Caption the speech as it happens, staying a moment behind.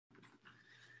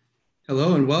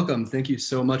Hello and welcome. Thank you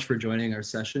so much for joining our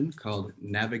session called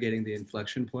Navigating the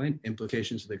Inflection Point,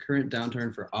 Implications of the Current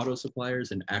Downturn for Auto Suppliers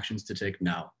and Actions to Take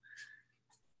Now.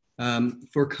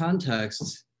 For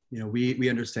context, we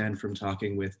understand from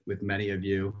talking with many of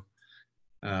you,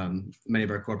 many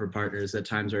of our corporate partners, that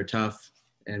times are tough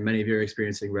and many of you are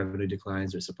experiencing revenue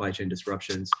declines or supply chain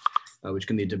disruptions, which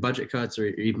can lead to budget cuts or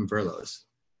even furloughs.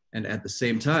 And at the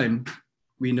same time,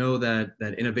 we know that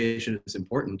innovation is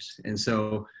important. And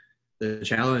so the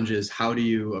challenge is, how do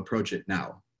you approach it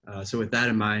now? So with that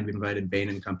in mind, we've invited Bain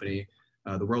and Company,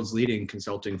 the world's leading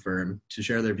consulting firm, to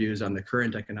share their views on the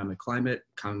current economic climate,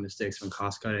 common mistakes from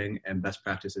cost cutting, and best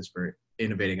practices for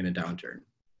innovating in a downturn.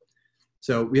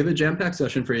 So we have a jam-packed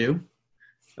session for you.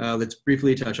 Let's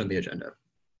briefly touch on the agenda.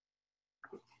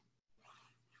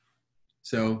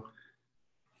 So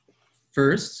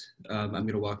first, I'm going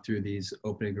to walk through these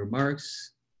opening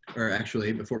remarks. Or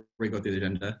actually, before we go through the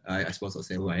agenda, I suppose I'll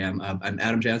say who I am. I'm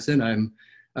Adam Jansen. I'm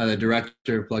the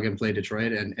director of Plug and Play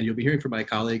Detroit, and you'll be hearing from my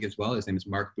colleague as well. His name is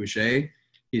Mark Boucher.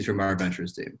 He's from our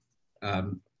ventures team.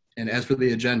 And as for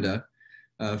the agenda,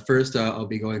 first I'll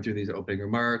be going through these opening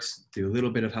remarks, do a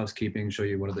little bit of housekeeping, show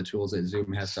you one of the tools that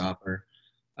Zoom has to offer.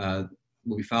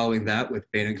 We'll be following that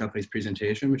with Bain and Company's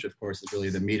presentation, which of course is really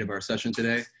the meat of our session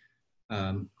today.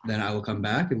 Then I will come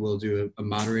back and we'll do a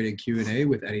moderated Q&A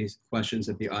with any questions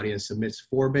that the audience submits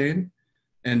for Bain.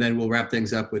 And then we'll wrap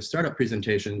things up with startup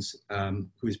presentations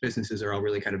whose businesses are all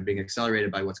really kind of being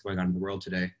accelerated by what's going on in the world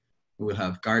today. We'll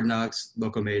have Gardnox,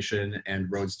 Locomation,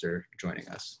 and Roadster joining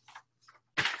us.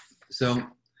 So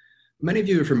many of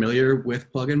you are familiar with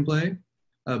Plug and Play,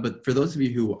 but for those of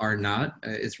you who are not,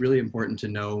 it's really important to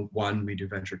know, one, we do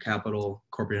venture capital,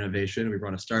 corporate innovation, we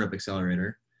run a startup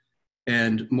accelerator.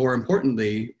 And more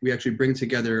importantly, we actually bring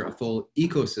together a full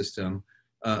ecosystem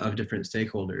of different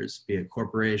stakeholders, be it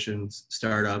corporations,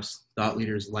 startups, thought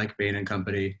leaders like Bain and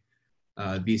Company,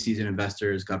 VCs and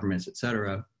investors, governments, et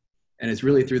cetera. And it's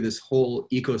really through this whole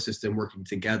ecosystem working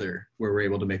together where we're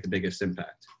able to make the biggest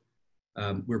impact.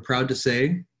 We're proud to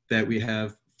say that we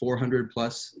have 400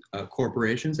 plus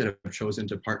corporations that have chosen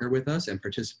to partner with us and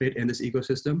participate in this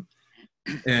ecosystem.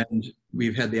 And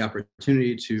we've had the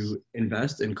opportunity to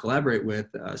invest and collaborate with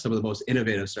some of the most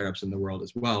innovative startups in the world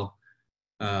as well,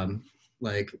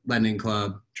 like Lending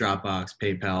Club, Dropbox,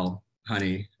 PayPal,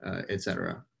 Honey, et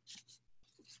cetera.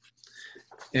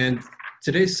 And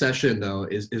today's session, though,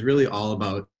 is really all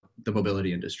about the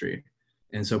mobility industry.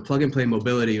 And so Plug and Play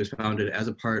Mobility was founded as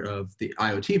a part of the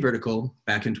IoT vertical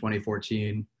back in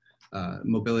 2014.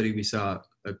 Mobility, we saw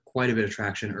quite a bit of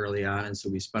traction early on, and so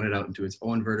we spun it out into its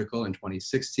own vertical in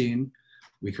 2016.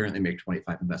 We currently make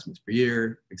 25 investments per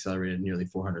year, accelerated nearly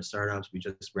 400 startups. We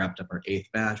just wrapped up our 8th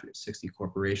batch. We have 60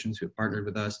 corporations who have partnered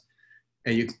with us.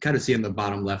 And you can kind of see in the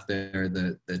bottom left there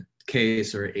the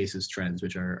CASE or ACES trends,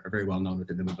 which are very well known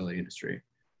within the mobility industry.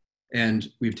 And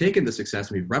we've taken the success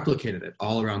and we've replicated it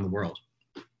all around the world.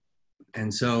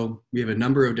 And so we have a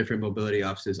number of different mobility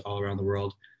offices all around the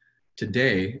world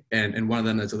today, and one of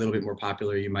them that's a little bit more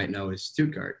popular, you might know, is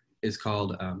Stuttgart. Is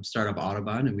called Startup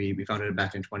Autobahn, and we founded it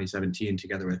back in 2017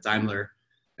 together with Daimler,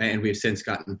 and we've since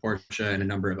gotten Porsche and a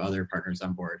number of other partners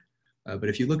on board. But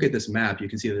if you look at this map, you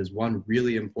can see that there's one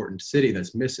really important city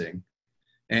that's missing,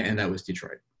 and that was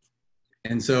Detroit.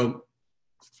 And so,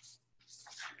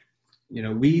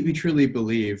 we truly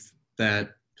believe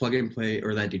that Plug and Play,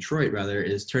 or that Detroit rather,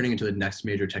 is turning into the next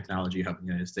major technology hub in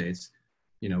the United States.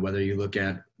 Whether you look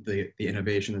at the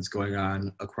innovation that's going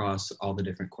on across all the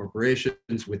different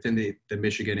corporations within the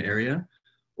Michigan area,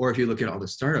 or if you look at all the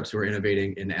startups who are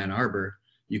innovating in Ann Arbor,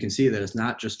 you can see that it's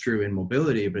not just true in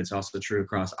mobility, but it's also true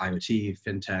across IoT,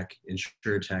 fintech,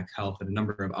 insurtech, health, and a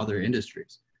number of other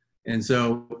industries. And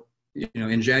so,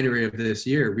 in January of this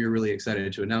year, we were really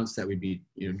excited to announce that we'd be,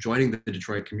 joining the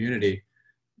Detroit community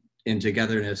in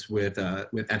togetherness with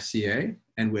FCA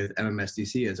and with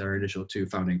MMSDC as our initial 2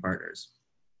 founding partners.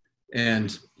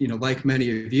 And, like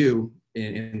many of you,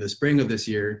 in the spring of this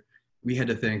year, we had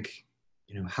to think,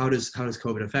 how does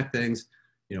COVID affect things?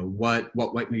 What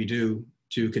might we do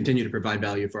to continue to provide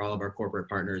value for all of our corporate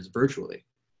partners virtually?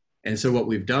 And so what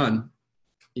we've done,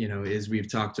 is we've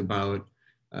talked about,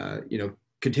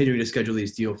 continuing to schedule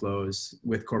these deal flows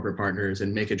with corporate partners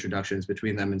and make introductions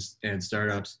between them and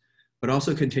startups, but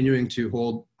also continuing to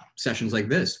hold sessions like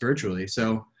this virtually.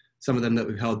 So some of them that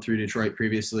we've held through Detroit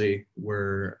previously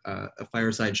were a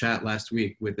fireside chat last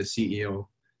week with the CEO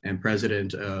and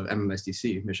president of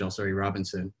MMSDC, Michelle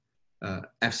Robinson.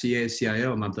 FCA's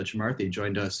CIO, Mamta Chamarthi,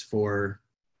 joined us for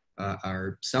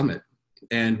our summit.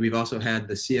 And we've also had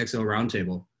the CXO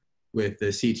roundtable with the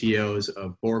CTOs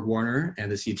of Borg Warner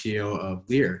and the CTO of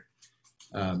Lear,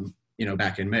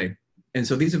 back in May. And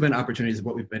so these have been opportunities of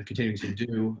what we've been continuing to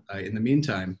do in the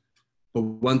meantime. But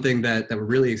one thing that we're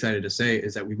really excited to say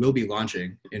is that we will be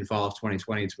launching in fall of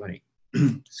 2020,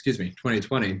 excuse me,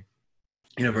 2020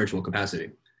 in a virtual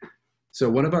capacity. So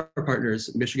one of our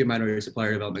partners, Michigan Minority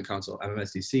Supplier Development Council,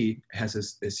 MMSDC,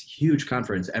 has this huge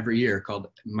conference every year called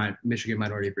Michigan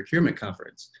Minority Procurement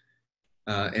Conference.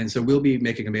 And so we'll be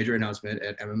making a major announcement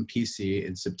at MMPC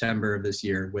in September of this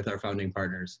year with our founding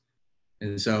partners.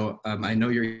 And so I know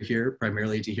you're here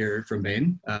primarily to hear from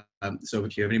Bain. So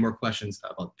if you have any more questions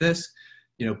about this,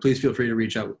 please feel free to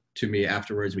reach out to me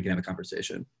afterwards. We can have a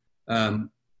conversation.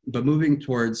 But moving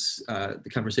towards the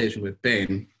conversation with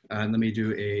Bain, let me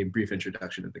do a brief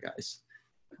introduction of the guys.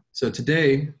 So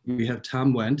today we have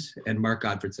Tom Wendt and Mark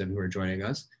Gottfredson who are joining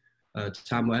us.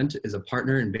 Tom Wendt is a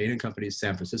partner in Bain and Company's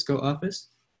San Francisco office.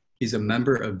 He's a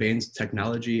member of Bain's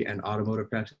technology and automotive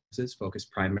practices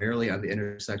focused primarily on the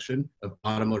intersection of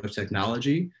automotive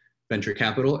technology, venture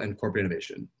capital, and corporate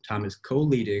innovation. Tom is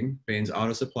co-leading Bain's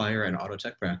auto supplier and auto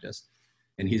tech practice,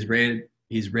 and he's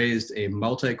raised a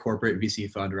multi-corporate VC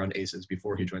fund around ACES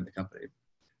before he joined the company.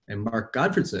 And Mark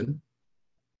Gottfredson,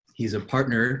 he's a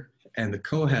partner and the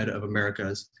co-head of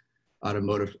America's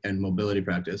automotive and mobility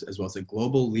practice, as well as a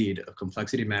global lead of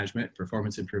complexity management,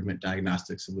 performance improvement,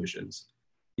 diagnostic solutions.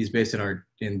 He's based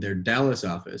in their Dallas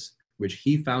office, which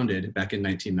he founded back in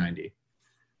 1990.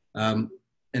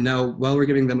 And now, while we're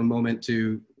giving them a moment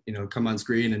to come on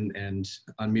screen and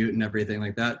unmute and everything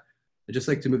like that, I'd just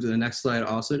like to move to the next slide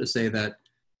also to say that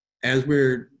as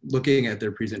we're looking at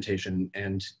their presentation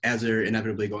and as they're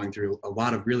inevitably going through a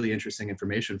lot of really interesting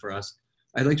information for us,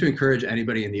 I'd like to encourage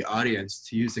anybody in the audience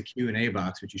to use the Q&A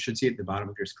box, which you should see at the bottom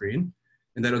of your screen.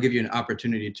 And that'll give you an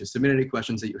opportunity to submit any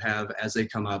questions that you have as they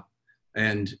come up.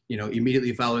 And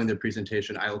immediately following the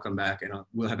presentation, I will come back and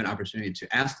we'll have an opportunity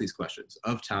to ask these questions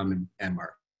of Tom and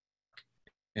Mark.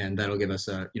 And that'll give us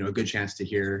a good chance to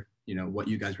hear what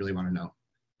you guys really want to know.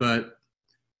 But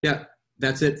yeah,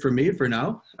 that's it for me for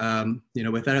now.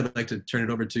 With that, I'd like to turn it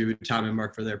over to Tom and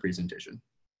Mark for their presentation.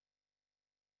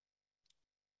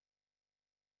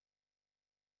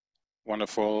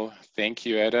 Wonderful. Thank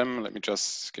you, Adam. Let me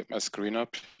just get my screen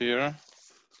up here.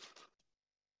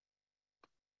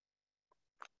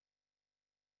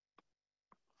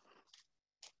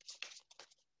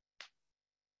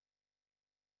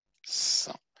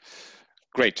 So,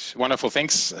 great, wonderful.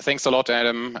 Thanks a lot,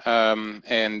 Adam.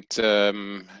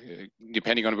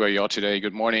 Depending on where you are today,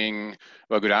 good morning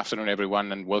or good afternoon,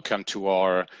 everyone, and welcome to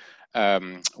our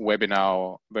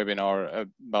webinar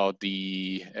about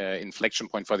the inflection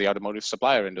point for the automotive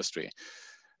supplier industry.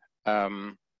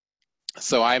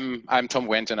 So I'm Tom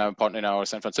Wendt, and I'm a partner in our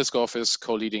San Francisco office,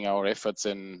 co-leading our efforts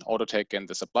in auto tech and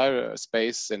the supplier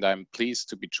space. And I'm pleased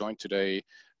to be joined today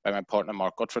by my partner,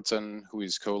 Mark Gottfredson, who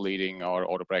is co-leading our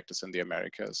auto practice in the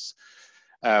Americas.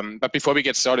 But before we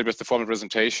get started with the formal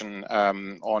presentation,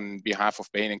 on behalf of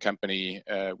Bain and Company,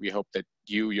 we hope that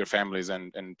you, your families,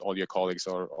 and all your colleagues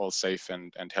are all safe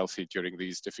and healthy during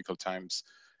these difficult times.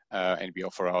 And we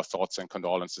offer our thoughts and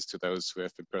condolences to those who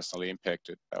have been personally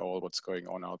impacted by all what's going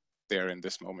on out there in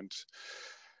this moment.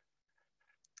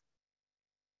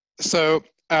 So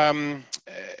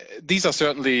these are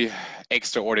certainly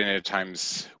extraordinary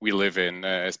times we live in,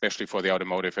 especially for the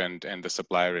automotive and the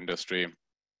supplier industry.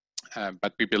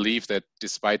 But we believe that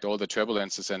despite all the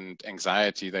turbulences and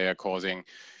anxiety they are causing,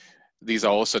 these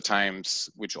are also times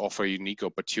which offer a unique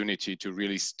opportunity to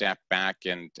really step back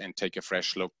and take a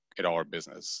fresh look at our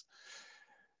business.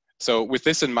 So with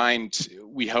this in mind,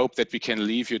 we hope that we can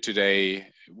leave you today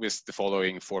with the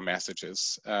following 4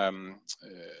 messages.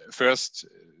 First,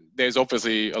 there's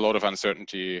obviously a lot of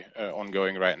uncertainty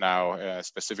ongoing right now,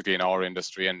 specifically in our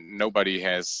industry, and nobody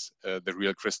has the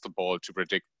real crystal ball to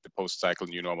predict the post-cycle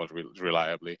new normal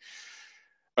reliably.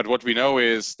 But what we know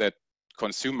is that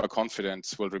consumer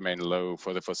confidence will remain low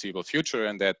for the foreseeable future,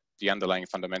 and that the underlying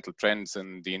fundamental trends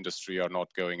in the industry are not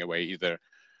going away either.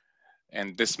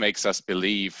 And this makes us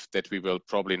believe that we will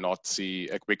probably not see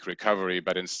a quick recovery,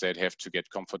 but instead have to get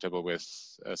comfortable with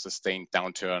a sustained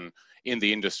downturn in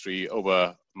the industry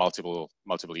over multiple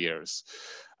years.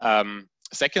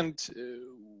 Second,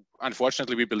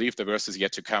 unfortunately, we believe the worst is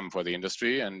yet to come for the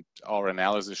industry, and our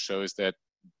analysis shows that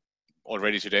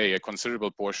already today, a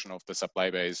considerable portion of the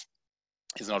supply base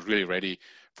is not really ready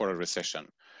for a recession.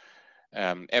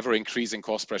 Ever increasing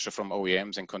cost pressure from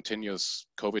OEMs and continuous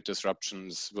COVID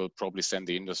disruptions will probably send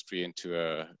the industry into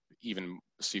a even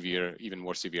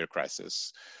more severe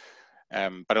crisis.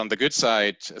 But on the good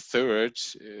side, third,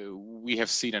 we have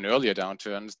seen in earlier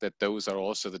downturns that those are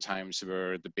also the times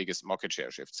where the biggest market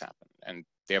share shifts happen. And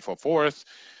therefore, fourth,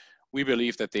 we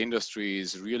believe that the industry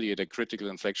is really at a critical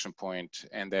inflection point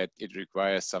and that it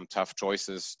requires some tough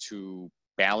choices to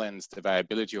balance the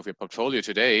viability of your portfolio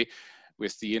today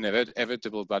with the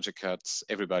inevitable budget cuts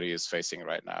everybody is facing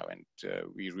right now. And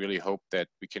we really hope that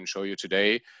we can show you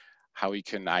today how we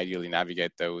can ideally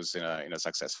navigate those in a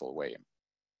successful way.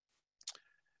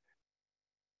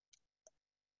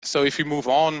 So if we move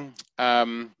on,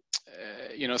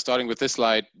 starting with this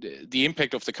slide, the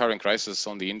impact of the current crisis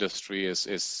on the industry is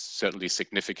certainly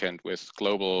significant, with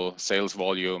global sales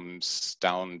volumes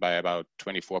down by about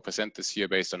 24% this year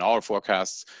based on our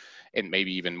forecasts, and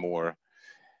maybe even more.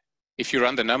 If you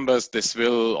run the numbers, this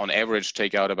will on average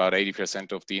take out about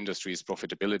 80% of the industry's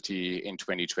profitability in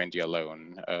 2020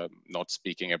 alone, not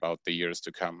speaking about the years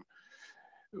to come.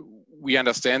 We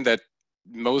understand that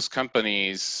most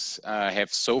companies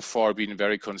have so far been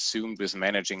very consumed with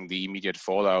managing the immediate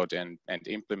fallout and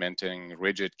implementing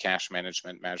rigid cash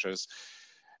management measures.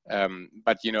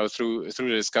 But through the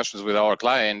discussions with our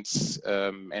clients,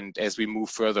 and as we move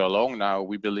further along now,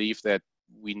 we believe that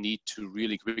we need to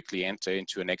really quickly enter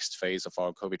into a next phase of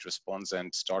our COVID response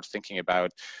and start thinking about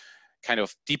kind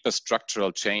of deeper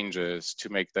structural changes to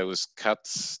make those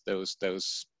cuts, those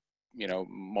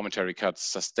momentary cuts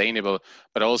sustainable,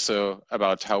 but also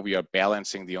about how we are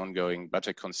balancing the ongoing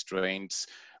budget constraints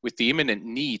with the imminent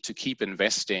need to keep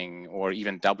investing or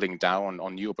even doubling down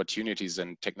on new opportunities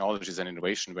and technologies and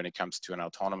innovation when it comes to an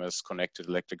autonomous, connected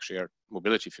electric shared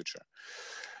mobility future.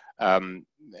 And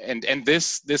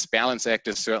this balance act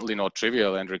is certainly not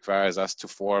trivial and requires us to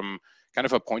form kind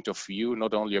of a point of view,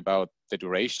 not only about the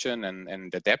duration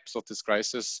and the depth of this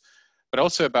crisis, but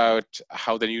also about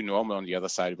how the new normal on the other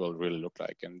side will really look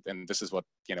like. And this is what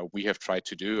we have tried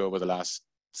to do over the last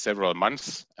several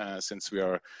months since we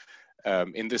are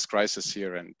in this crisis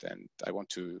here. And I want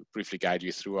to briefly guide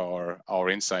you through our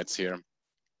insights here.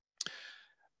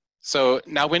 So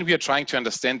now when we are trying to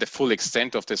understand the full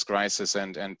extent of this crisis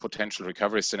and potential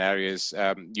recovery scenarios,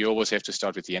 you always have to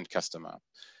start with the end customer.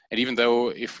 And even though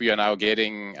if we are now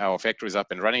getting our factories up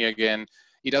and running again,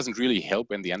 it doesn't really help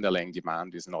when the underlying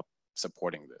demand is not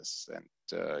supporting this. And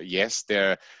yes,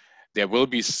 there will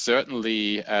be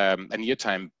certainly a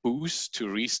near-time boost to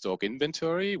restock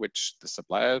inventory, which the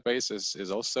supplier base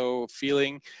is also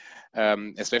feeling,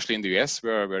 especially in the US,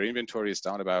 where inventory is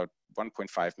down about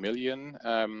 1.5 million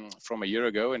from a year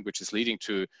ago, and which is leading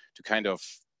to kind of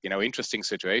interesting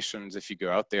situations. If you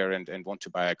go out there and want to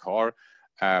buy a car,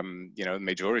 the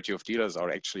majority of dealers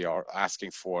are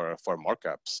asking for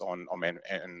markups on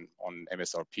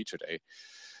MSRP today.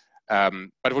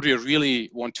 But what we really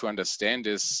want to understand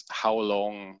is how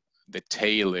long the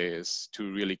tail is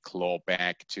to really claw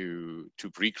back to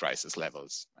pre-crisis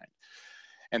levels. Right?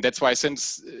 And that's why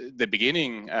since the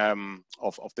beginning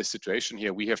of this situation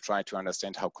here, we have tried to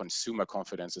understand how consumer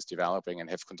confidence is developing and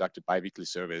have conducted bi-weekly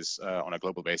surveys on a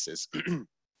global basis. And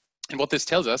what this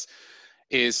tells us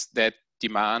is that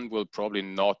demand will probably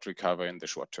not recover in the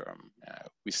short term.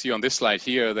 We see on this slide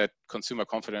here that consumer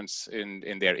confidence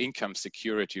in their income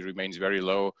security remains very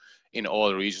low in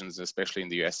all regions, especially in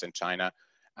the US and China,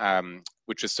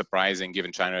 which is surprising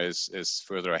given China is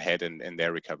further ahead in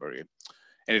their recovery.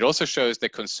 And it also shows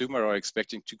that consumers are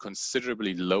expecting to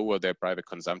considerably lower their private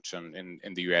consumption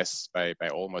in the US by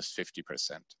almost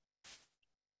 50%.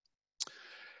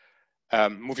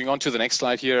 Moving on to the next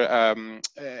slide here,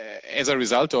 as a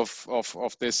result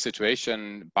of this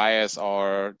situation, buyers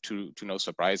are, to no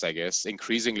surprise, I guess,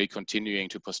 increasingly continuing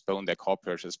to postpone their car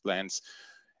purchase plans.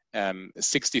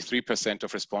 63%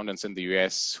 of respondents in the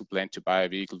US who plan to buy a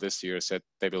vehicle this year said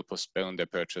they will postpone their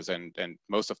purchase, and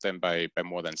most of them by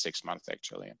more than 6 months,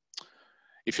 actually.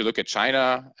 If you look at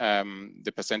China,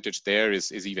 the percentage there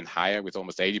is even higher, with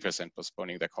almost 80%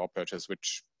 postponing their car purchase,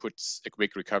 which puts a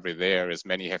quick recovery there, as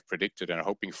many have predicted and are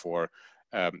hoping for,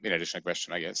 in addition to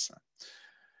question, I guess.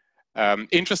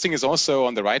 Interesting is also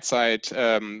on the right side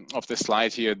of the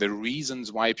slide here, the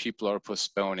reasons why people are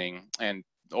postponing. And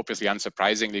obviously,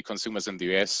 unsurprisingly, consumers in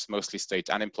the US mostly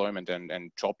state unemployment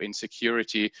and job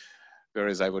insecurity,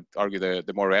 whereas I would argue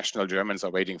the more rational Germans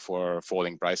are waiting for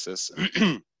falling prices.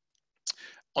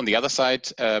 On the other side,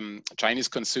 Chinese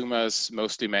consumers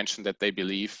mostly mention that they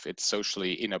believe it's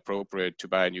socially inappropriate to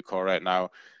buy a new car right now,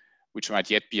 which might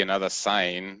yet be another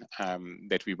sign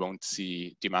that we won't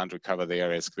see demand recover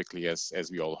there as quickly as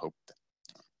we all hoped.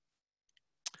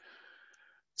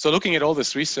 So looking at all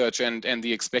this research and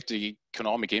the expected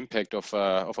economic impact of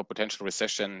a potential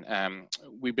recession,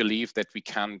 we believe that we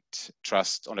can't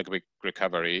trust on a quick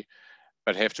recovery,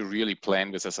 but have to really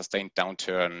plan with a sustained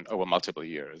downturn over multiple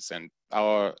years. And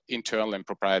our internal and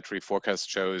proprietary forecast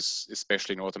shows,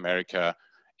 especially North America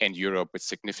and Europe with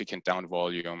significant down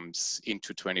volumes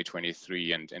into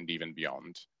 2023 and even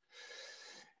beyond.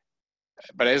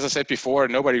 But as I said before,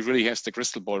 nobody really has the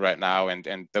crystal ball right now,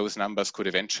 and those numbers could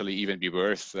eventually even be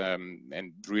worse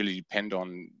and really depend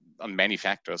on many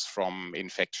factors, from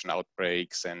infection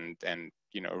outbreaks and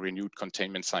renewed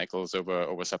containment cycles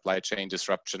over supply chain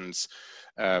disruptions,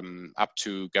 up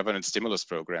to government stimulus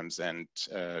programs and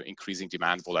increasing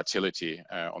demand volatility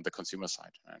on the consumer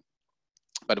side. Right?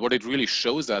 But what it really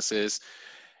shows us is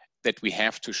that we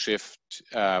have to shift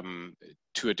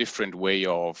to a different way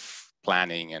of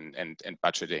planning and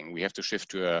budgeting. We have to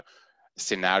shift to a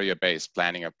scenario-based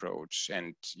planning approach,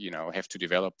 and have to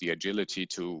develop the agility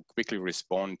to quickly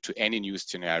respond to any new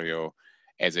scenario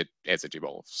as it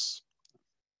evolves.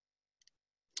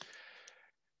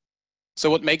 So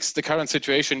what makes the current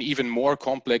situation even more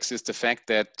complex is the fact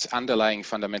that underlying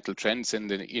fundamental trends in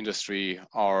the industry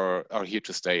are here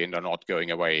to stay and are not going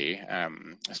away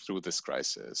through this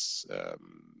crisis,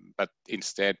 but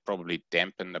instead probably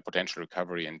dampen the potential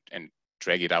recovery and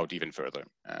drag it out even further.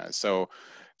 So,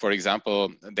 for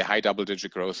example, the high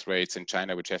double-digit growth rates in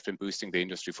China, which have been boosting the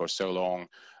industry for so long,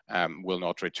 will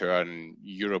not return.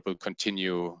 Europe will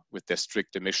continue with their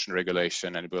strict emission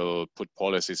regulation and will put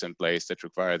policies in place that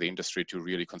require the industry to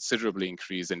really considerably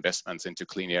increase investments into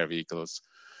clean air vehicles.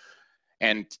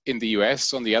 And in the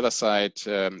US, on the other side,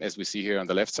 as we see here on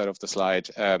the left side of the slide,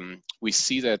 we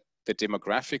see that the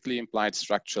demographically implied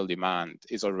structural demand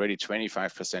is already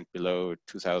 25% below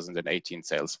 2018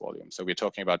 sales volume. So we're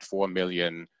talking about 4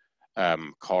 million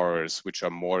cars, which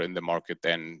are more in the market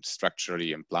than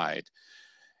structurally implied.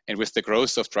 And with the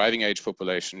growth of driving age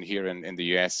population here in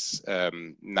the US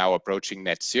now approaching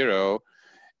net zero,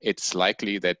 it's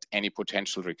likely that any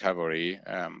potential recovery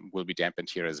will be dampened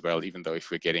here as well, even though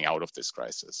if we're getting out of this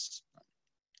crisis.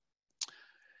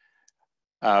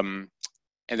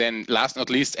 And then last but not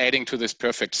least, adding to this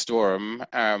perfect storm,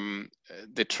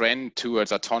 the trend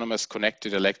towards autonomous,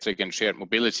 connected, electric and shared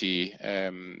mobility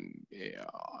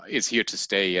is here to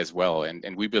stay as well.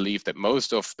 And we believe that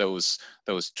most of those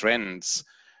trends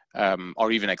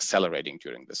are even accelerating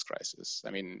during this crisis.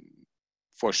 I mean,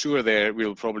 for sure,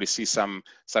 we'll probably see some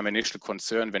initial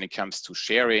concern when it comes to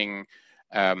sharing,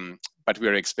 but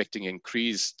we're expecting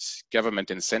increased government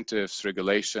incentives,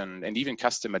 regulation, and even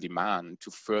customer demand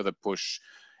to further push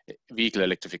vehicle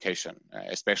electrification,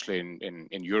 especially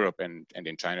in Europe and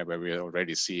in China, where we're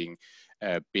already seeing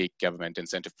big government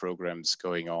incentive programs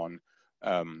going on,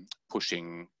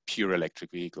 pushing pure electric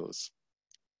vehicles.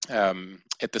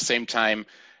 At the same time,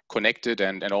 connected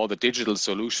and all the digital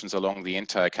solutions along the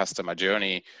entire customer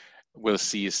journey will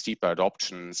see a steeper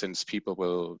adoption, since people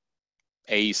will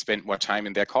spend more time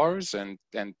in their cars, and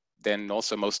then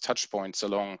also most touch points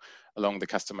along the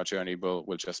customer journey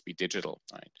will just be digital,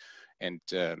 right? And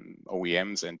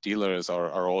OEMs and dealers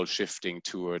are all shifting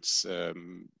towards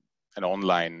an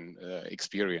online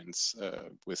experience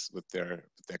with their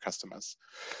customers.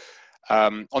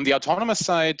 On the autonomous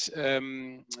side,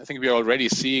 I think we are already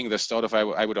seeing the start of,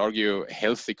 I would argue,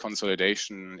 healthy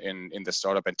consolidation in the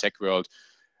startup and tech world,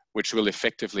 which will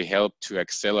effectively help to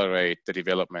accelerate the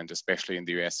development, especially in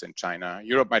the US and China.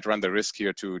 Europe might run the risk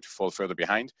here to fall further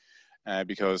behind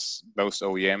because most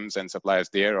OEMs and suppliers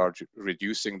there are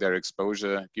reducing their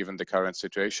exposure given the current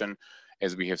situation,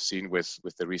 as we have seen with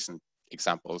the recent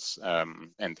examples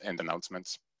and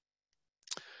announcements.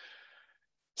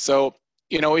 So,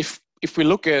 if we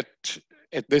look at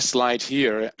this slide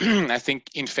here, I think,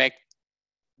 in fact,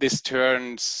 this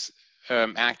turns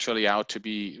actually out to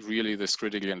be really this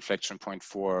critical inflection point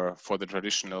for the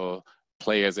traditional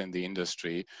players in the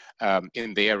industry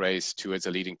in their race towards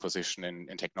a leading position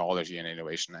in technology and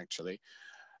innovation, actually.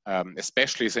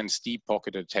 Especially since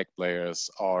deep-pocketed tech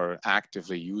players are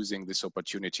actively using this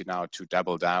opportunity now to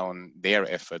double down their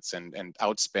efforts and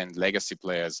outspend legacy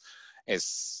players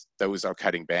as those are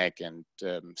cutting back and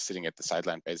sitting at the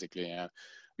sideline, basically.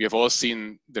 We have all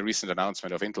seen the recent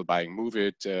announcement of Intel buying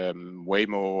Moveit,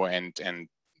 Waymo, and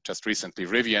just recently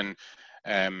Rivian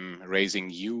raising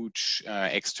huge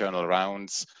external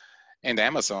rounds, and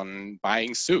Amazon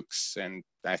buying Zoox. And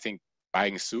I think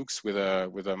buying Zoox with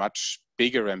a much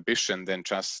bigger ambition than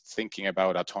just thinking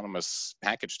about autonomous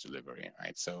package delivery,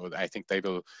 right? So I think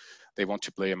they want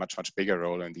to play a much bigger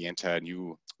role in the entire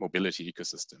new mobility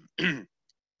ecosystem.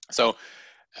 So,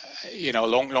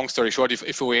 long story short, if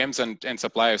OEMs and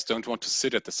suppliers don't want to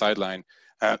sit at the sideline,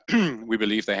 we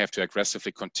believe they have to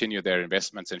aggressively continue their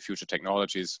investments in future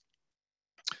technologies,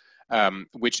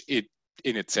 which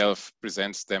in itself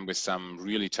presents them with some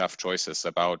really tough choices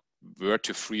about where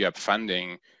to free up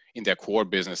funding in their core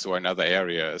business or in other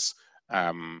areas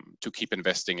to keep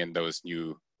investing in those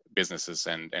new businesses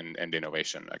and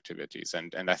innovation activities.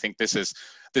 And I think this is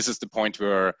the point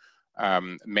where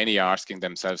many are asking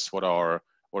themselves what are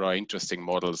interesting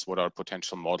models, what are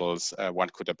potential models one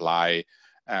could apply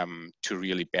to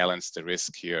really balance the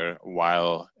risk here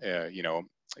while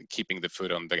keeping the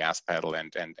foot on the gas pedal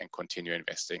and continue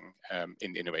investing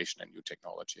in innovation and new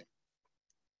technology.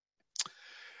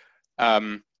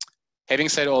 Having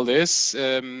said all this,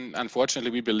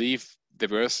 unfortunately, we believe the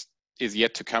worst is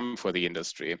yet to come for the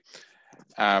industry.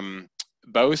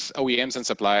 Both OEMs and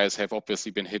suppliers have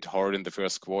obviously been hit hard in the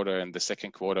first quarter and the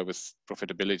second quarter, with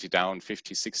profitability down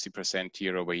 50–60%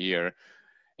 year over year.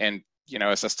 And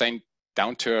a sustained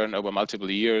downturn over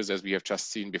multiple years, as we have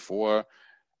just seen before,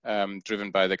 driven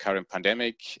by the current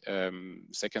pandemic.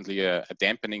 Secondly, a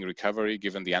dampening recovery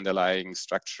given the underlying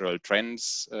structural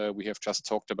trends we have just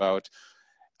talked about.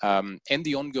 And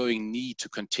the ongoing need to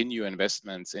continue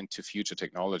investments into future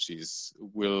technologies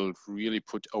will really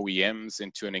put OEMs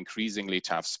into an increasingly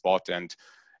tough spot, and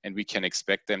we can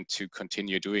expect them to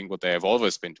continue doing what they have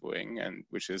always been doing, and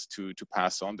which is to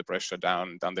pass on the pressure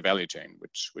down the value chain,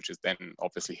 which is then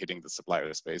obviously hitting the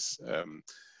supplier space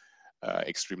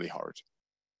extremely hard.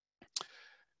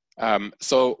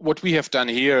 So what we have done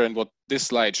here, and what this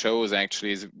slide shows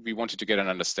actually, is we wanted to get an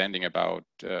understanding about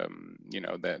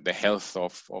the health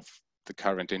of the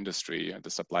current industry and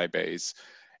the supply base.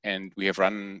 And we have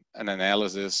run an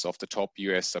analysis of the top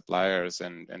US suppliers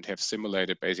and have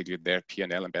simulated basically their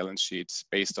P&L and balance sheets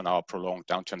based on our prolonged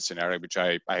downturn scenario, which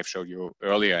I have showed you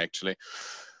earlier actually.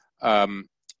 And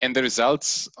the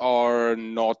results are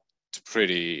not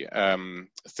pretty.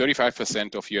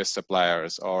 35% of US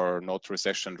suppliers are not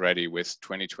recession ready, with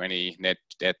 2020 net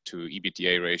debt to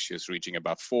EBITDA ratios reaching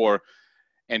above 4.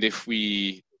 And if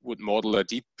we would model a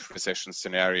deep recession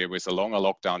scenario with a longer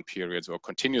lockdown periods or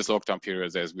continuous lockdown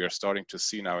periods, as we are starting to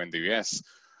see now in the US,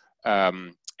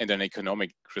 and an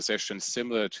economic recession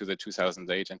similar to the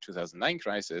 2008 and 2009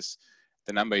 crisis,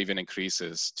 the number even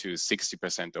increases to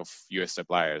 60% of US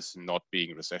suppliers not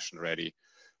being recession ready.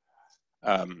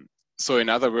 So in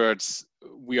other words,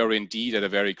 we are indeed at a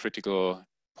very critical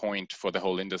point for the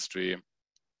whole industry.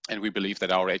 And we believe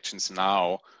that our actions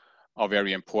now are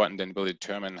very important and will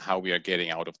determine how we are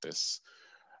getting out of this.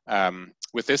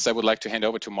 With this, I would like to hand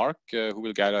over to Mark, who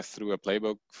will guide us through a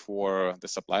playbook for the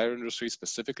supplier industry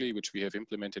specifically, which we have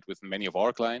implemented with many of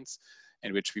our clients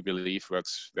and which we believe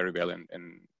works very well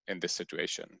in this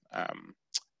situation.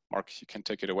 Mark, you can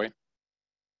take it away.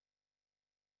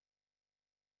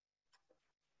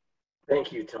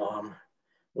 Thank you, Tom.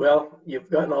 Well, you've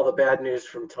gotten all the bad news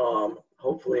from Tom.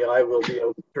 Hopefully I will be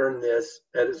able to turn this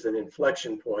as an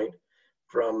inflection point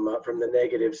from the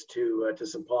negatives to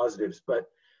some positives. But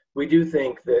we do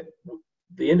think that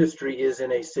the industry is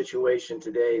in a situation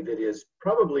today that is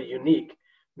probably unique,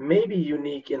 maybe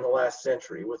unique in the last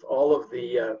century, with all of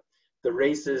the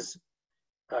races,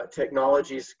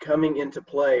 technologies coming into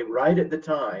play right at the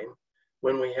time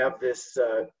when we have this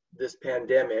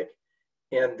pandemic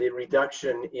and the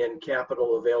reduction in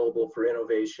capital available for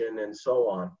innovation and so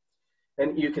on.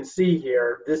 And you can see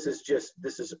here, this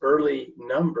is early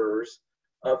numbers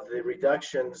of the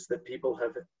reductions that people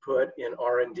have put in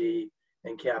R&D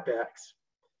and CapEx.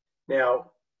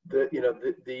 Now, the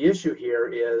issue here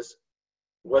is,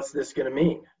 what's this going to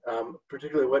mean?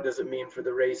 Particularly, what does it mean for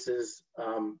the races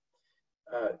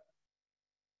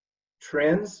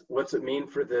trends? What's it mean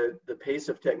for the pace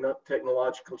of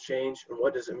technological change? And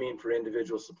what does it mean for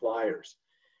individual suppliers?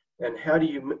 And how do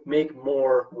you make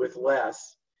more with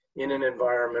less in an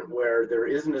environment where there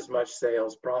isn't as much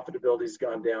sales, profitability's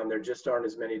gone down, there just aren't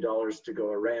as many dollars to go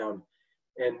around,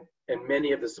 and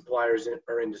many of the suppliers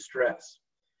are in distress?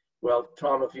 Well,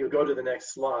 Tom, if you go to the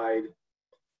next slide,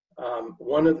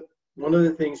 one of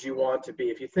the things you want to be,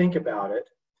 if you think about it,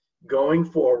 going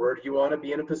forward, you want to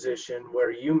be in a position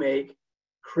where you make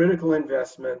critical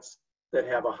investments that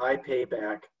have a high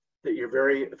payback, that you're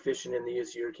very efficient in the use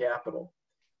of your capital.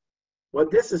 What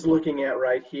this is looking at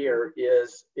right here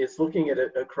is it's looking at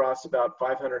it across about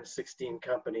 516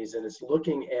 companies, and it's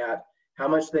looking at how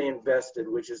much they invested,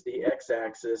 which is the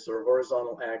x-axis or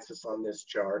horizontal axis on this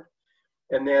chart.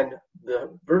 And then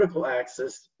the vertical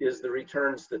axis is the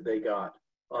returns that they got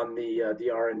on the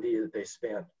R&D that they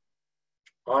spent.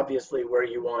 Obviously, where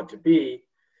you want to be,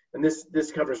 and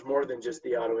this covers more than just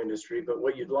the auto industry, but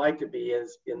what you'd like to be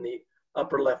is in the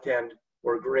upper left-hand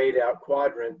or grayed out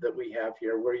quadrant that we have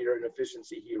here, where you're an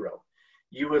efficiency hero.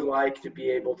 You would like to be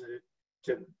able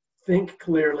to think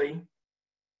clearly.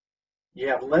 You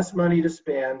have less money to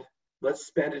spend. Let's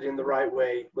spend it in the right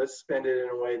way. Let's spend it in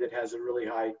a way that has a really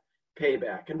high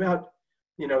payback. And about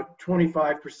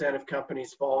 25% of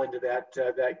companies fall into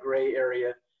that gray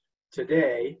area,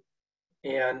 today,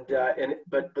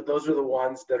 but those are the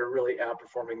ones that are really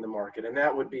outperforming the market, and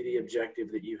that would be the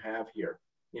objective that you have here.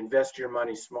 Invest your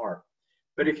money smart.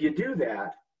 But if you do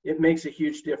that, it makes a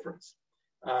huge difference.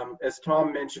 As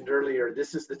Tom mentioned earlier,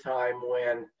 this is the time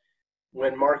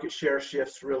when market share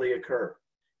shifts really occur.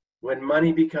 When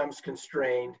money becomes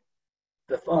constrained,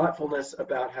 the thoughtfulness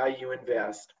about how you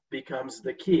invest becomes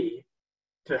the key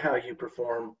to how you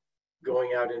perform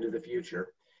going out into the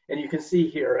future. And you can see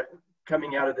here,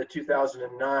 coming out of the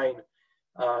 2009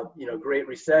 Great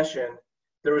Recession,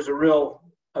 there was a real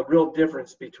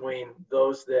difference between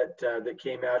those that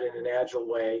came out in an agile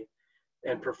way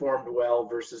and performed well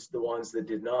versus the ones that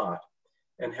did not,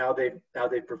 and how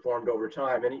they performed over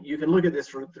time. And you can look at this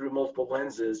through multiple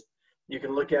lenses. You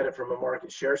can look at it from a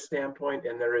market share standpoint,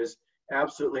 and there is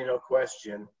absolutely no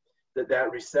question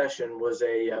that recession was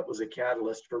a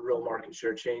catalyst for real market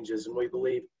share changes, and we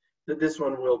believe that this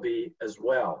one will be as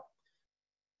well.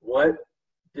 What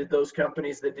did those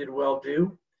companies that did well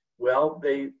do? Well,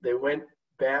 they went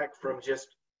back from just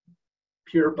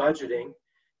pure budgeting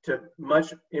to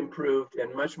much improved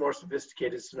and much more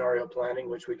sophisticated scenario planning,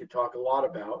 which we could talk a lot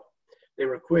about. They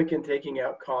were quick in taking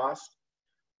out cost.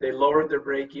 They lowered their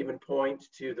break-even point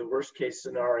to the worst case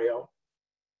scenario.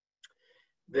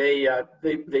 They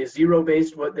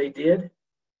zero-based what they did,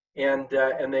 and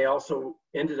they also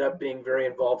ended up being very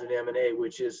involved in M&A,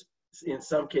 which is in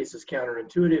some cases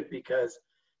counterintuitive because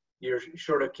you're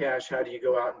short of cash. How do you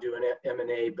go out and do an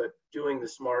M&A? But doing the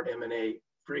smart M&A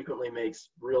frequently makes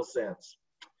real sense.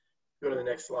 Go to the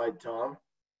next slide, Tom.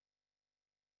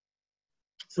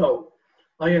 So,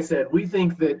 like I said, we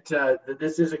think that that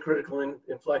this is a critical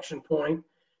inflection point.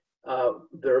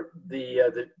 The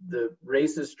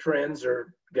racist trends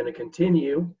are going to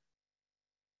continue.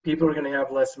 People are going to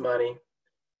have less money.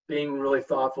 Being really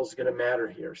thoughtful is going to matter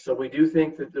here. So we do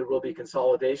think that there will be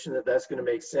consolidation, that's going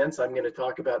to make sense. I'm going to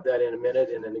talk about that in a minute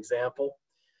in an example.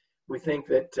 We think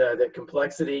that that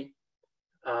complexity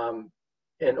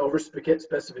and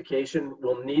over-specification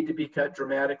will need to be cut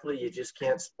dramatically. You just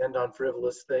can't spend on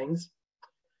frivolous things.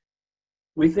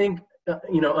 We think,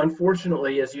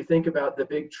 unfortunately, as you think about the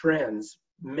big trends,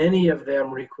 many of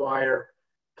them require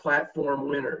platform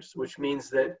winners, which means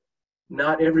that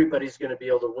not everybody's going to be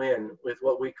able to win with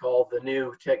what we call the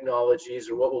new technologies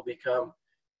or what will become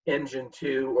Engine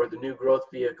 2 or the new growth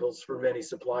vehicles for many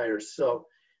suppliers. So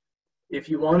if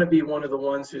you want to be one of the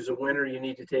ones who's a winner, you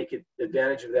need to take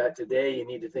advantage of that today. You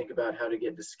need to think about how to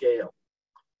get to scale.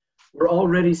 We're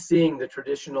already seeing the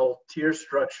traditional tier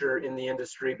structure in the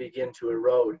industry begin to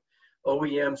erode.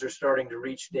 OEMs are starting to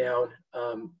reach down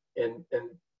and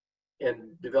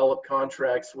develop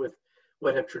contracts with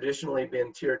what have traditionally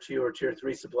been tier 2 or tier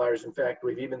 3 suppliers. In fact,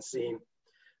 we've even seen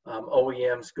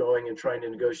OEMs going and trying to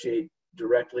negotiate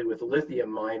directly with lithium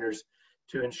miners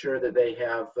to ensure that they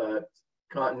have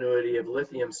continuity of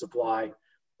lithium supply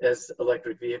as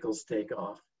electric vehicles take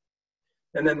off.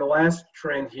 And then the last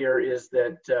trend here is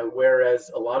that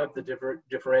whereas a lot of the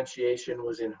differentiation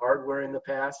was in hardware in the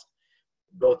past,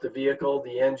 both the vehicle,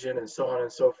 the engine, and so on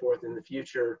and so forth in the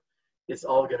future, it's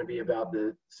all going to be about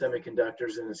the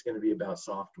semiconductors, and it's going to be about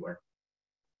software.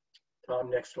 Tom,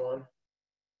 next one.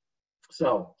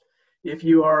 So if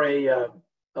you are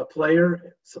a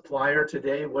player, supplier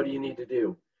today, what do you need to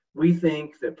do? We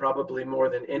think that probably more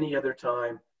than any other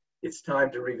time, it's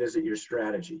time to revisit your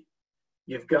strategy.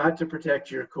 You've got to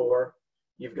protect your core.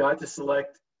 You've got to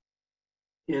select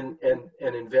in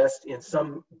and invest in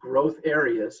some growth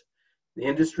areas. The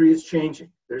industry is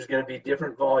changing. There's going to be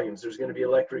different volumes. There's going to be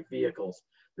electric vehicles.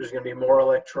 There's going to be more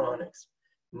electronics.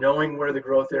 Knowing where the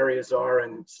growth areas are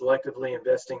and selectively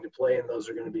investing to play in those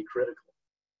are going to be critical.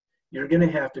 You're going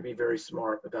to have to be very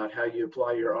smart about how you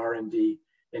apply your R&D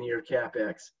and your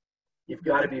CapEx. You've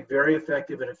got to be very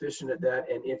effective and efficient at that,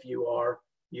 and if you are,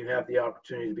 you have the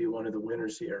opportunity to be one of the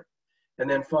winners here. And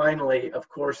then finally, of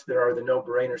course, there are the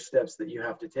no-brainer steps that you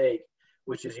have to take,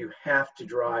 which is you have to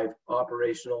drive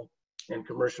operational and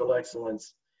commercial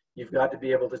excellence. You've got to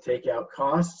be able to take out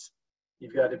costs.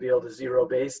 You've got to be able to zero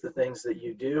base the things that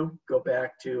you do. Go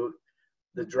back to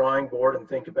the drawing board and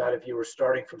think about if you were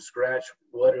starting from scratch,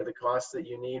 what are the costs that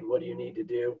you need? What do you need to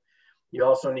do? You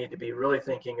also need to be really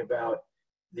thinking about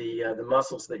the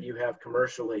muscles that you have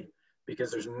commercially,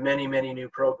 because there's many, many new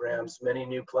programs, many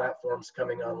new platforms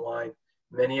coming online,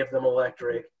 many of them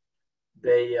electric.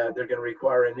 They're going to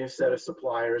require a new set of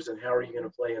suppliers, and how are you going to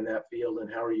play in that field,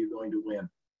 and how are you going to win?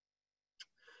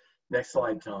 Next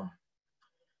slide, Tom.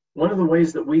 One of the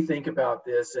ways that we think about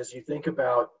this, as you think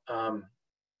about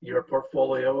your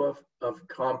portfolio of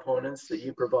components that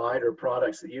you provide or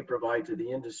products that you provide to the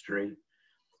industry,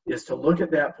 is to look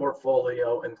at that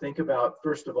portfolio and think about,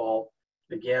 first of all,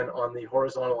 again, on the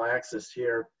horizontal axis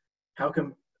here,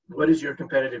 what is your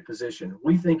competitive position?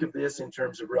 We think of this in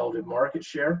terms of relative market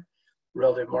share.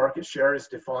 Relative market share is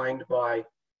defined by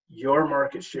your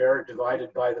market share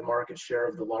divided by the market share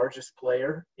of the largest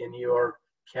player in your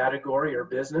category or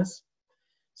business.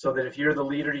 So that if you're the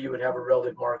leader, you would have a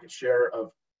relative market share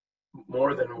of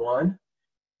more than one.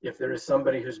 If there is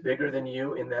somebody who's bigger than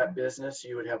you in that business,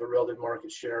 you would have a relative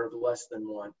market share of less than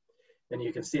one. And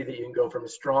you can see that you can go from a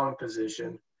strong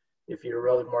position. If your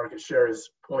relative market share is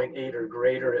 0.8 or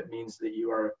greater, it means that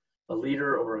you are a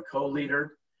leader or a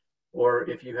co-leader. Or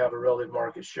if you have a relative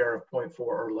market share of 0.4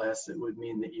 or less, it would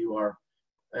mean that you are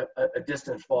a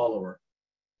distant follower.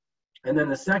 And then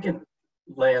the second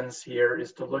lens here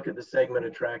is to look at the segment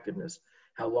attractiveness.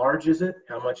 How large is it?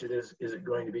 How much is it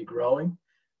going to be growing?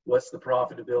 What's the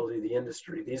profitability of the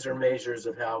industry? These are measures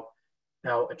of how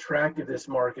attractive this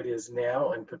market is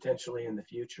now and potentially in the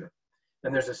future.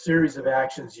 And there's a series of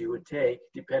actions you would take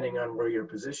depending on where your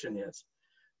position is.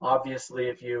 Obviously,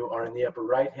 if you are in the upper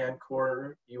right-hand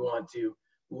corner, you want to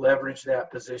leverage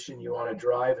that position. You want to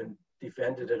drive and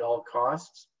defend it at all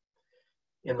costs.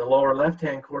 In the lower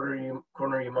left-hand corner,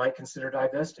 you might consider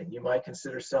divesting. You might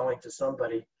consider selling to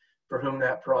somebody for whom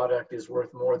that product is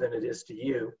worth more than it is to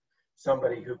you,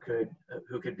 somebody who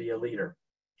could be a leader.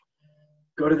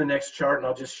 Go to the next chart, and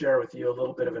I'll just share with you a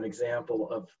little bit of an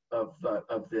example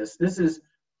of this.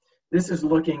 This is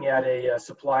looking at a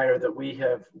supplier that we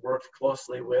have worked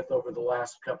closely with over the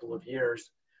last couple of years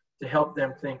to help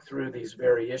them think through these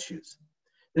very issues.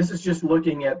 This is just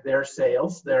looking at their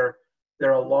sales. They're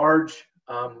a large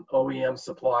OEM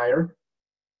supplier,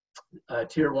 a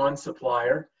tier 1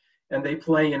 supplier, and they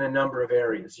play in a number of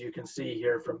areas. You can see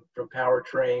here from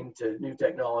powertrain to new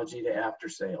technology to after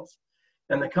sales.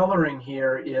 And the coloring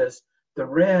here is the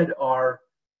red are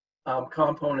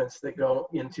components that go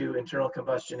into internal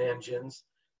combustion engines.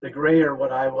 The gray are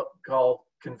what I would call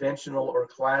conventional or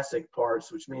classic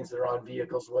parts, which means they're on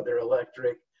vehicles, whether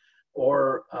electric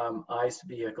or ICE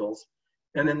vehicles.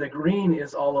 And then the green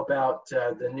is all about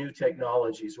the new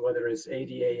technologies, whether it's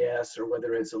ADAS or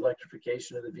whether it's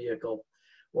electrification of the vehicle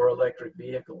or electric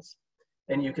vehicles.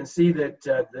 And you can see that,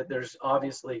 that there's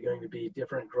obviously going to be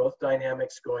different growth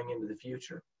dynamics going into the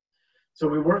future. So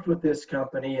we worked with this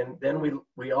company, and then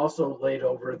we also laid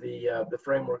over the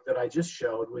framework that I just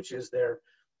showed, which is their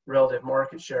relative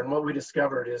market share. And what we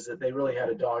discovered is that they really had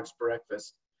a dog's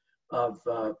breakfast of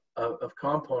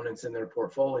components in their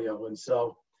portfolio. And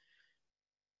so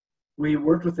we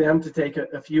worked with them to take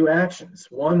a few actions.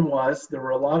 One was there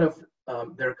were a lot of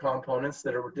their components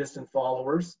that were distant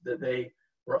followers that they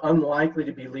were unlikely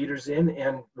to be leaders in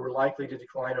and were likely to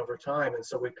decline over time. And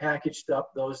so we packaged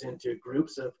up those into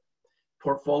groups of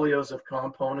portfolios of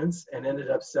components and ended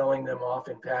up selling them off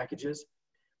in packages.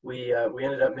 We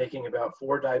ended up making about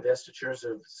 4 divestitures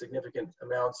of significant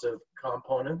amounts of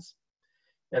components.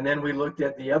 And then we looked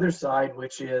at the other side,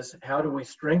 which is how do we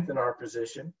strengthen our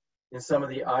position in some of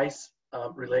the ICE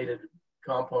related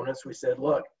components. We said,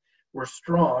 look, we're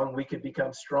strong, we could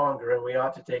become stronger, and we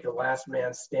ought to take a last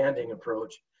man standing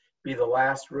approach, be the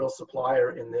last real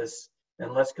supplier in this,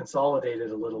 and let's consolidate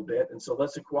it a little bit. And so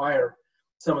let's acquire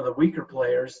some of the weaker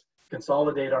players,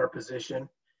 consolidate our position,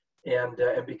 and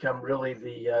become really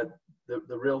the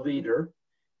real leader.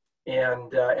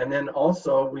 And then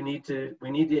also we need to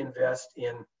invest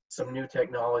in some new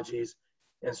technologies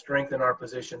and strengthen our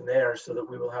position there so that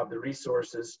we will have the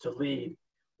resources to lead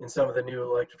in some of the new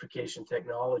electrification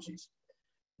technologies.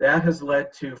 That has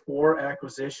led to 4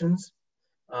 acquisitions.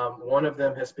 One of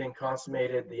them has been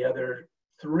consummated. The other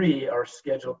 3 are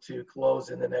scheduled to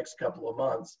close in the next couple of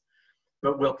months.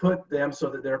 But we'll put them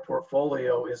so that their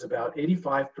portfolio is about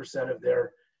 85% of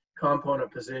their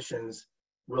component positions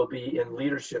will be in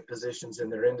leadership positions in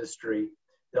their industry.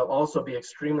 They'll also be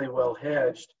extremely well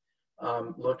hedged,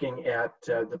 looking at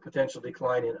the potential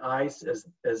decline in ICE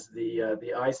as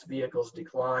the ICE vehicles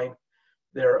decline.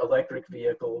 Their electric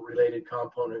vehicle related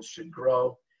components should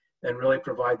grow and really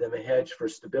provide them a hedge for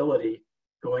stability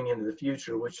going into the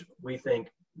future, which we think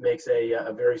makes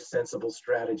a very sensible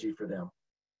strategy for them.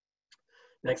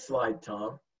 Next slide,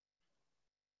 Tom.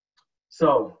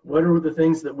 So what are the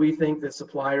things that we think that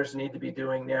suppliers need to be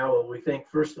doing now? Well, we think,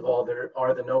 first of all, there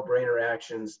are the no-brainer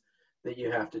actions that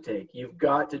you have to take. You've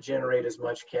got to generate as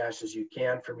much cash as you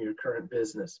can from your current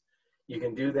business. You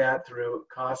can do that through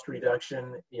cost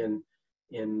reduction in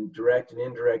direct and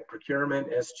indirect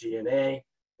procurement, SG&A.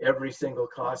 Every single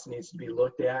cost needs to be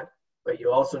looked at, but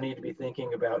you also need to be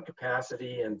thinking about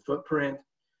capacity and footprint.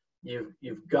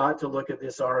 You've got to look at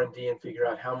this R&D and figure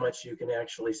out how much you can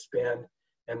actually spend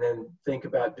and then think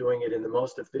about doing it in the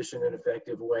most efficient and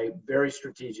effective way, very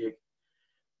strategic.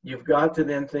 You've got to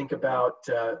then think about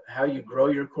how you grow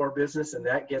your core business, and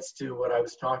that gets to what I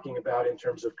was talking about in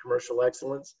terms of commercial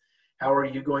excellence. How are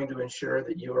you going to ensure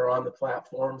that you are on the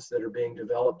platforms that are being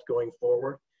developed going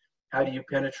forward? How do you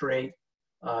penetrate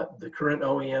the current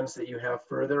OEMs that you have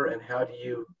further, and how do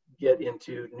you get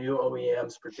into new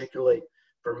OEMs, particularly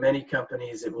for many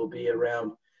companies, it will be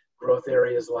around growth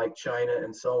areas like China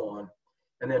and so on.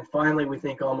 And then finally, we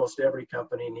think almost every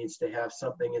company needs to have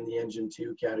something in the Engine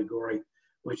 2 category,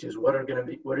 which is what are going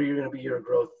to be your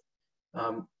growth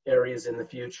areas in the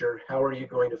future? How are you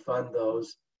going to fund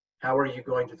those? How are you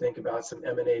going to think about some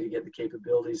M&A to get the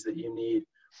capabilities that you need,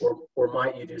 or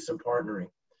might you do some partnering?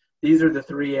 These are the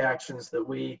three actions that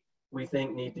we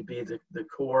think need to be the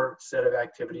core set of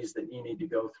activities that you need to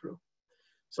go through.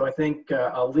 So I think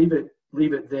I'll leave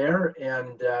it there,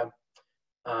 and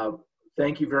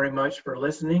thank you very much for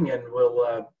listening, and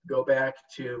we'll go back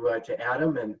to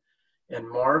Adam and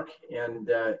Mark, and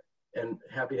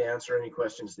happy to answer any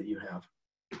questions that you have.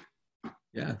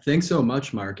 Yeah, thanks so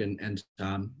much, Mark and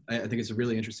Tom. I think it's a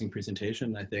really interesting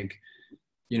presentation. I think,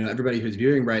 everybody who's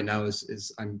viewing right now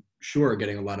is I'm sure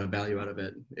getting a lot of value out of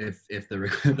it, if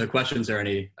the questions are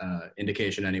any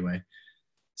indication anyway.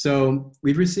 So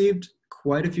we've received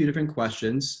quite a few different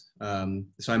questions,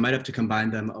 so I might have to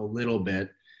combine them a little bit.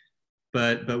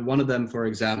 But one of them, for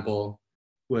example,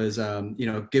 was,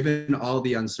 given all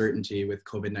the uncertainty with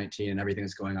COVID-19 and everything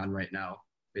that's going on right now,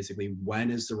 basically,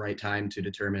 when is the right time to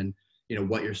determine,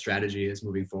 what your strategy is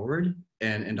moving forward?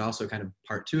 And also kind of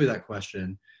part two of that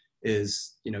question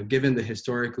is, given the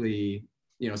historically,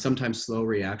 sometimes slow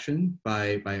reaction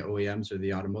by OEMs or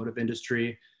the automotive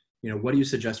industry, what do you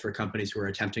suggest for companies who are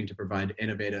attempting to provide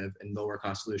innovative and lower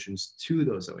cost solutions to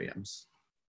those OEMs?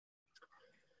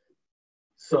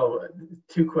 So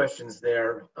 2 questions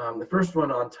there. The first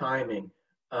one on timing.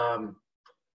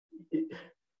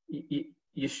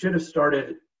 You should have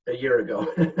started a year ago.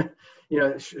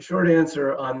 Short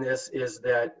answer on this is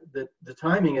that the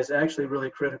timing is actually really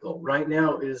critical. Right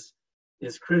now is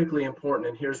critically important,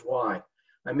 and here's why.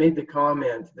 I made the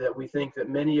comment that we think that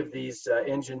many of these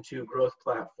Engine 2 growth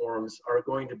platforms are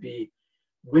going to be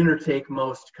winner take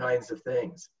most kinds of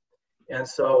things. And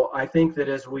so I think that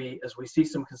as we see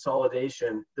some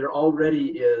consolidation, there already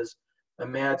is a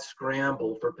mad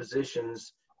scramble for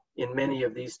positions in many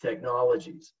of these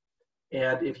technologies.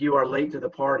 And if you are late to the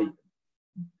party,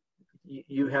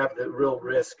 you have the real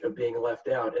risk of being left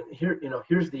out. And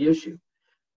here's the issue.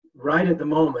 Right at the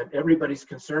moment, everybody's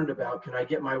concerned about, can I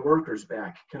get my workers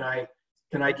back? Can I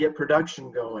get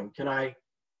production going? Can I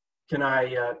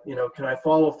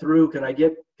follow through? Can I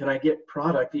get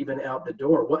product even out the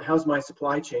door? How's my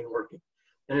supply chain working?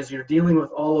 And as you're dealing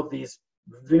with all of these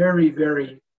very,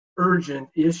 very urgent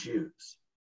issues,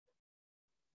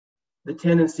 the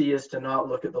tendency is to not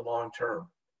look at the long term.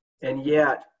 And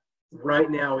yet,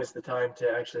 right now is the time to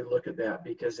actually look at that,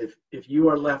 because if you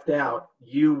are left out,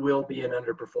 you will be an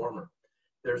underperformer.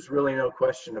 There's really no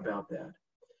question about that.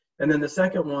 And then the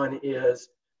second one is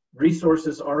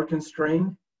resources are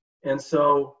constrained. And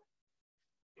so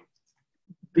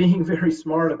being very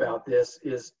smart about this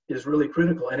is really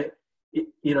critical. And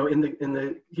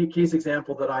in the case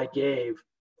example that I gave,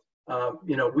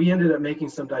 we ended up making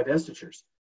some divestitures.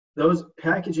 Those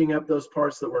packaging up those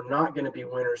parts that were not going to be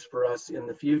winners for us in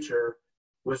the future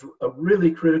was a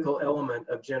really critical element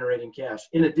of generating cash,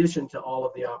 in addition to all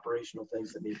of the operational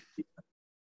things that need to be done.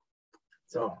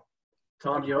 So,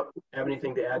 Tom, do you have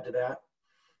anything to add to that?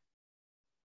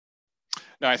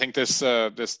 No, I think this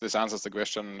answers the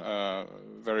question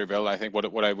very well. I think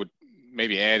what I would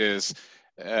maybe add is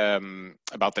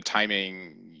about the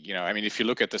timing. If you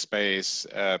look at the space,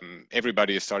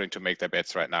 everybody is starting to make their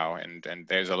bets right now, and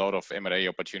there's a lot of M&A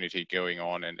opportunity going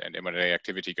on and M&A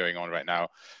activity going on right now.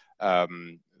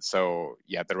 So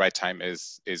yeah, the right time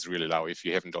is really now. If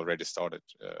you haven't already started,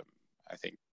 I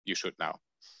think you should now.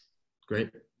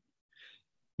 Great.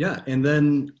 Yeah, and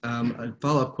then a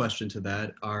follow-up question to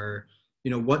that are,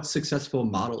 what successful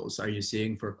models are you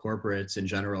seeing for corporates in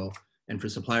general and for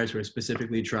suppliers who are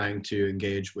specifically trying to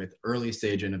engage with early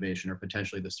stage innovation or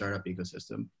potentially the startup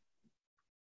ecosystem?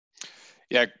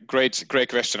 Yeah, great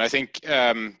question. I think,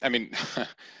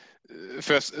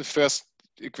 first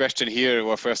question here,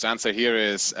 or first answer here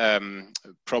is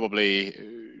probably,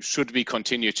 should we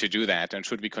continue to do that, and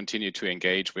should we continue to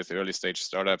engage with early stage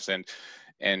startups?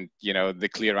 And the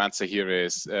clear answer here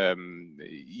is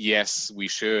yes, we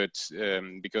should,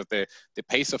 because the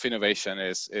pace of innovation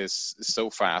is so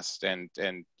fast, and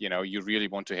you really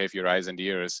want to have your eyes and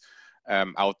ears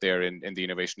out there in the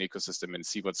innovation ecosystem and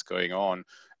see what's going on.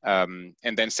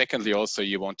 And then secondly, also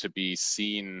you want to be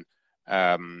seen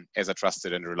as a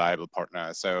trusted and reliable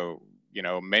partner. So, you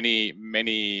know, many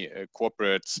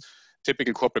corporates,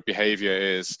 typical corporate behavior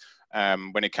is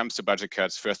when it comes to budget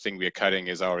cuts, first thing we are cutting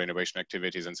is our innovation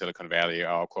activities in Silicon Valley,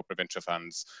 our corporate venture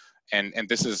funds. And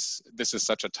this is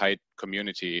such a tight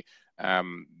community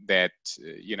that,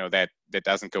 you know, that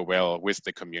doesn't go well with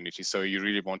the community. So you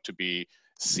really want to be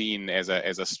seen as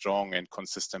a strong and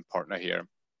consistent partner here.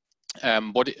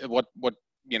 What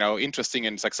you know, interesting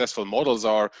and successful models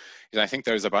are, is I think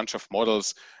there's a bunch of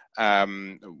models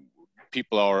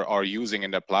people are using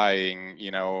and applying.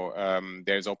 You know,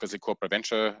 there's obviously corporate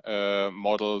venture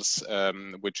models,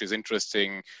 which is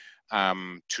interesting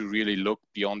to really look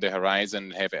beyond the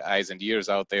horizon, have eyes and ears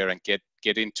out there, and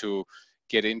get into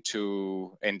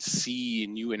and see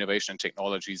new innovation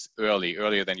technologies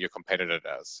earlier than your competitor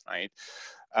does, right?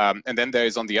 And then there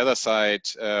is, on the other side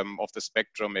of the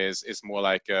spectrum, is more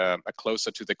like a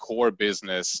closer to the core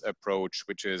business approach,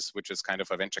 which is kind of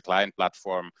a venture client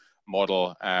platform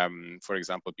model. For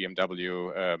example,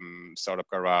 BMW Startup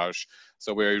Garage.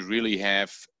 So where you really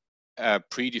have a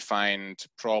predefined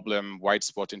problem, white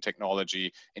spot in technology,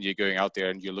 and you're going out there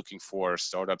and you're looking for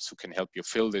startups who can help you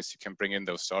fill this. You can bring in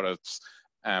those startups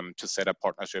to set up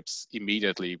partnerships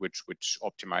immediately, which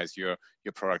optimize your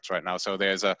products right now. So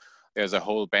there's a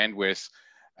whole bandwidth.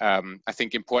 I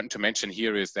think important to mention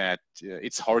here is that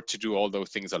it's hard to do all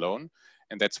those things alone,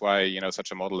 and that's why, you know,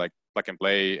 such a model like Plug and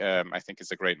Play, I think,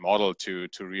 is a great model to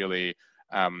really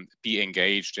be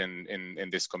engaged in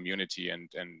this community and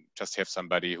just have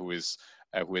somebody who is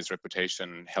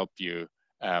reputation help you,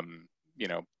 you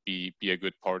know, be a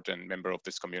good part and member of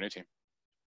this community.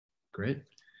 Great.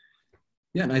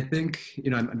 Yeah, and I think, you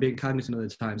know, I'm being cognizant of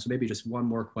the time, so maybe just one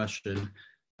more question,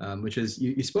 which is,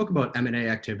 you spoke about M&A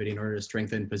activity in order to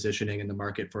strengthen positioning in the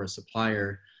market for a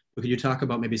supplier. But could you talk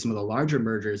about maybe some of the larger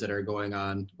mergers that are going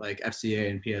on, like FCA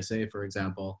and PSA, for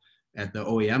example, at the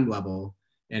OEM level,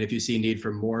 and if you see need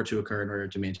for more to occur in order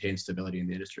to maintain stability in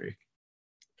the industry?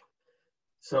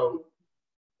 So,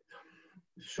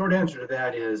 short answer to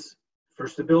that is, for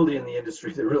stability in the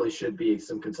industry, there really should be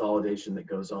some consolidation that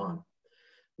goes on.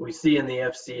 We see in the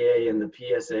FCA and the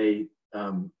PSA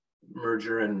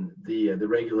merger and the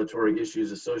regulatory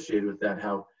issues associated with that,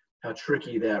 how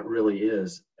tricky that really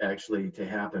is actually to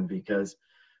happen, because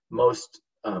most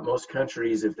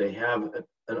countries, if they have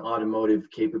an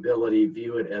automotive capability,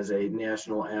 view it as a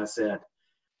national asset.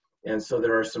 And so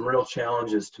there are some real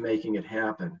challenges to making it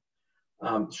happen.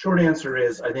 Short answer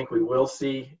is, I think we will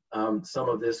see some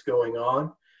of this going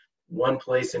on. One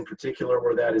place in particular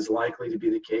where that is likely to be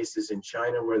the case is in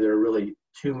China, where there are really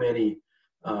too many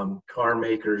car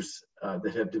makers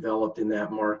that have developed in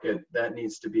that market. That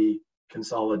needs to be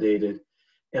consolidated.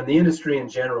 And the industry in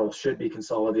general should be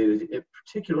consolidated. It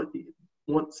particularly,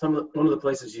 one of the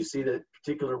places you see the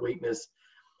particular weakness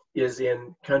is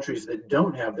in countries that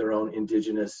don't have their own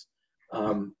indigenous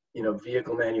you know,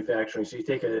 vehicle manufacturing. So you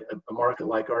take a market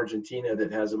like Argentina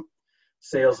that has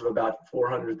sales of about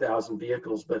 400,000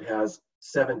 vehicles, but has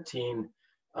 17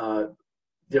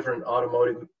 different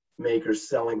automotive makers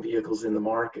selling vehicles in the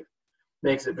market.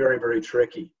 Makes it very, very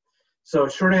tricky. So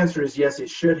short answer is yes, it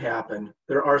should happen.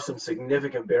 There are some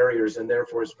significant barriers, and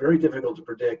therefore it's very difficult to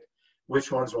predict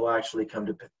which ones will actually come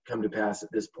to pass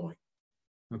at this point.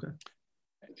 Okay.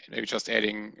 Maybe just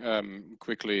adding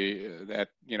quickly that,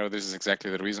 you know, this is exactly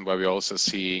the reason why we're also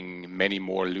seeing many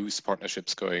more loose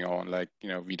partnerships going on, like, you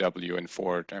know, VW and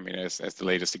Ford. I mean, as the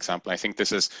latest example, I think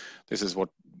this is what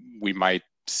we might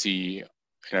see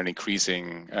in an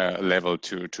increasing level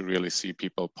to really see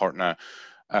people partner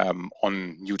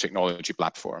on new technology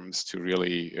platforms to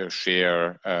really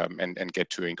share and get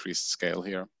to increased scale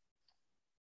here.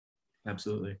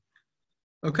 Absolutely.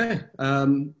 Okay.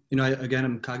 You know, again,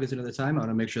 I'm cognizant of the time. I want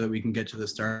to make sure that we can get to the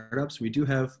startups. We do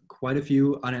have quite a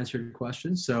few unanswered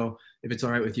questions. So if it's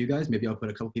all right with you guys, maybe I'll put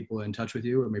a couple people in touch with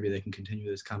you, or maybe they can continue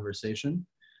this conversation.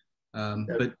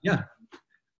 But yeah.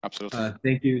 Absolutely.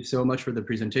 Thank you so much for the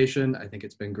presentation. I think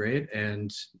it's been great.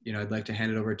 And, you know, I'd like to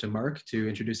hand it over to Mark to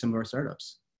introduce some of our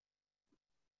startups.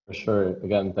 For sure.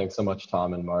 Again, thanks so much,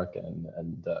 Tom and Mark and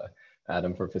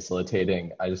Adam, for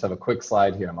facilitating. I just have a quick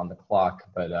slide here. I'm on the clock,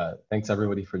 but thanks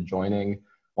everybody for joining.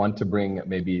 Want to bring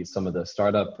maybe some of the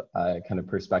startup kind of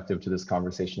perspective to this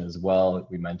conversation as well.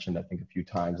 We mentioned, I think, a few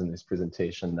times in this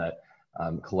presentation that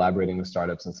collaborating with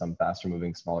startups and some faster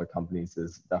moving smaller companies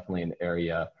is definitely an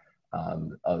area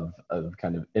of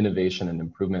kind of innovation and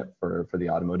improvement for the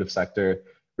automotive sector.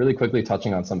 really quickly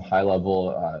touching on some high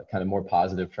level, kind of more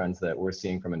positive trends that we're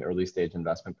seeing from an early stage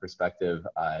investment perspective,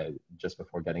 just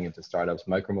before getting into startups.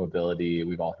 Micromobility,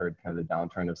 we've all heard kind of the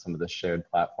downturn of some of the shared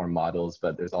platform models,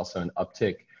 but there's also an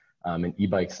uptick in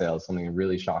e-bike sales, something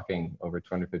really shocking, over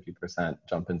 250%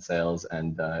 jump in sales,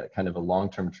 and kind of a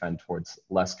long-term trend towards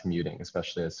less commuting,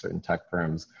 especially as certain tech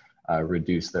firms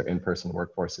reduce their in-person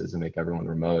workforces and make everyone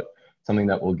remote. Something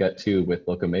that we'll get to with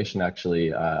Locomation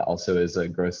actually also is a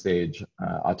growth stage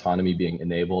autonomy being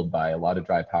enabled by a lot of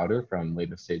dry powder from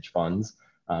later stage funds,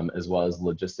 as well as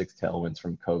logistics tailwinds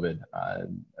from COVID.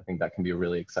 I think that can be a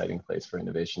really exciting place for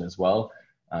innovation as well.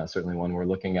 Certainly one we're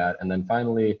looking at. And then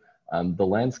finally, the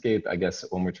landscape, I guess,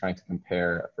 when we're trying to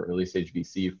compare for early stage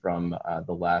VC from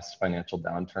the last financial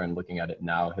downturn, looking at it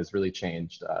now has really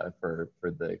changed for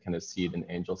the kind of seed and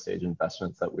angel stage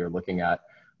investments that we're looking at.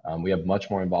 We have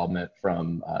much more involvement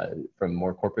from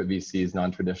more corporate VCs,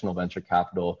 non-traditional venture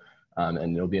capital,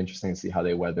 and it'll be interesting to see how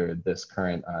they weather this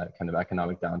current kind of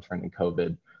economic downturn in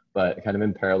COVID. But kind of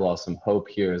in parallel, some hope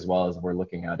here as well as we're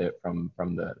looking at it from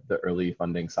the early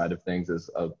funding side of things is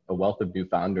a wealth of new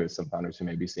founders, some founders who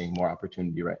may be seeing more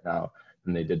opportunity right now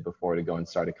than they did before to go and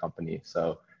start a company.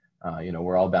 So, you know,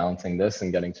 we're all balancing this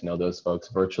and getting to know those folks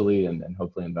virtually and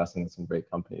hopefully investing in some great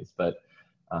companies. But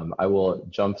I will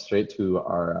jump straight to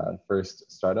our first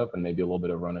startup and maybe a little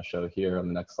bit of run a show here. On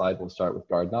the next slide, we'll start with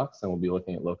GuardKnox and we'll be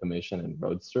looking at Locomation and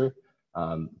Roadster.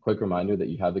 Quick reminder that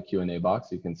you have the Q&A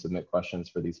box. You can submit questions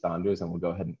for these founders and we'll go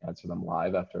ahead and answer them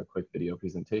live after a quick video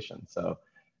presentation. So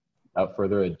without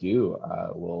further ado,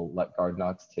 we'll let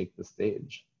GuardKnox take the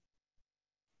stage.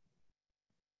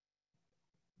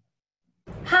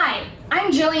 Hi,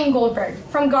 I'm Jillian Goldberg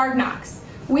from GuardKnox.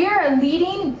 We are a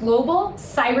leading global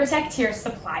cyber tech tier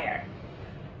supplier.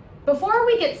 Before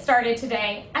we get started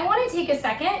today, I want to take a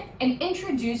second and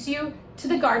introduce you to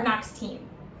the GuardKnox team.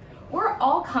 We're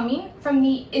all coming from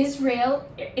the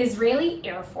Israeli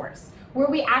Air Force, where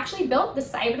we actually built the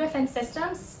cyber defense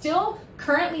systems still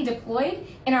currently deployed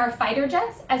in our fighter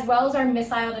jets, as well as our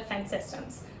missile defense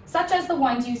systems, such as the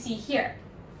ones you see here.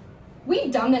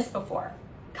 We've done this before.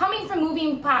 Coming from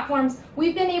moving platforms,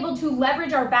 we've been able to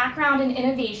leverage our background in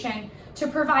innovation to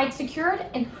provide secured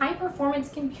and high-performance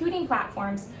computing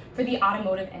platforms for the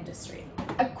automotive industry.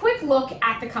 A quick look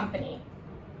at the company.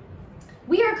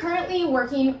 We are currently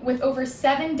working with over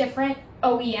 7 different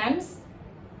OEMs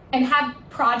and have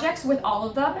projects with all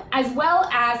of them, as well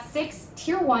as 6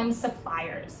 Tier 1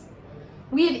 suppliers.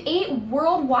 We have 8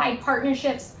 worldwide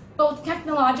partnerships, both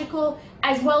technological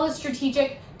as well as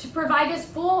strategic, to provide us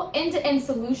full end-to-end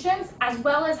solutions, as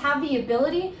well as have the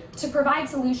ability to provide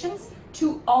solutions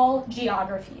to all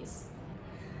geographies.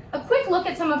 A quick look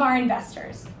at some of our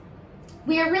investors.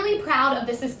 We are really proud of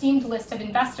this esteemed list of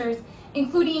investors,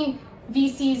 including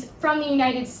VCs from the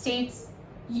United States,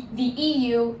 the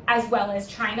EU, as well as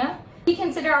China. We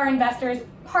consider our investors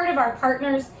part of our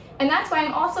partners, and that's why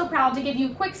I'm also proud to give you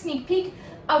a quick sneak peek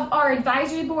of our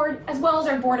advisory board, as well as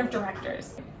our board of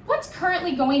directors. What's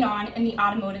currently going on in the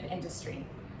automotive industry?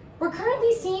 We're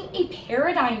currently seeing a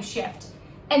paradigm shift,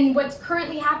 and what's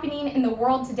currently happening in the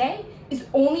world today is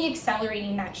only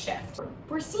accelerating that shift.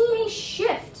 We're seeing a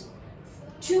shift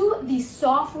to the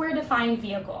software-defined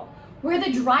vehicle, where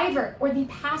the driver or the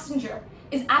passenger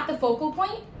is at the focal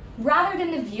point rather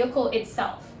than the vehicle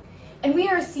itself. And we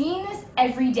are seeing this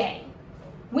every day.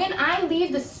 When I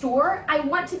leave the store, I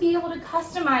want to be able to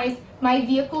customize my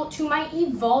vehicle to my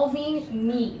evolving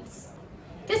needs.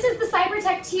 This is the cyber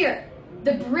tech tier,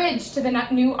 the bridge to the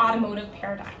new automotive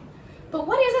paradigm. But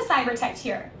what is a cyber tech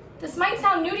tier? This might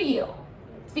sound new to you.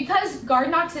 It's because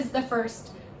GuardKnox is the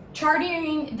first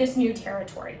charting this new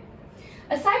territory.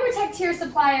 A cyber tech tier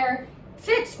supplier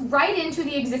fits right into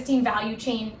the existing value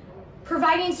chain,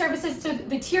 providing services to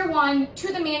the Tier 1,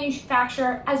 to the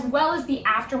manufacturer, as well as the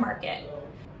aftermarket.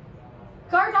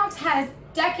 GuardKnox has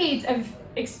decades of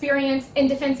experience in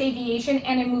defense aviation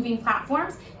and in moving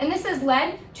platforms, and this has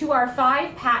led to our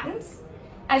 5 patents,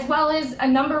 as well as a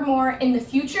number more in the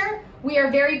future. We are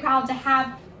very proud to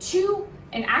have 2,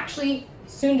 and actually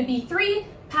soon to be 3,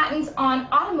 patents on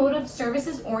automotive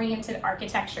services-oriented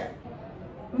architecture.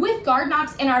 With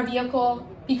GuardKnox in our vehicle,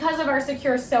 because of our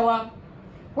secure SOA,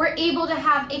 we're able to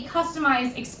have a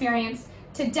customized experience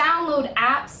to download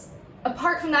apps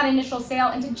apart from that initial sale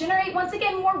and to generate, once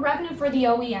again, more revenue for the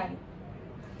OEM.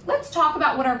 Let's talk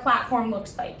about what our platform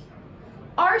looks like.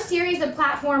 Our series of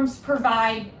platforms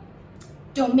provide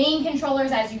domain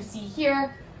controllers, as you see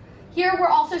here. Here we're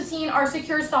also seeing our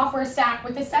secure software stack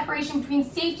with the separation between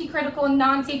safety critical and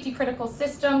non-safety critical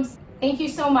systems. Thank you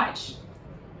so much.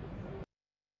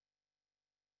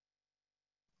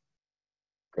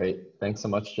 Great. Thanks so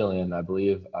much, Jillian. I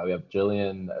believe we have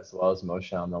Jillian as well as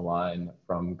Moshe on the line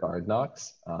from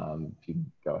GuardKnox. If you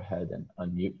can go ahead and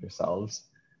unmute yourselves.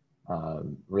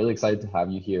 Really excited to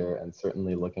have you here and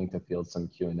certainly looking to field some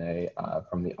Q&A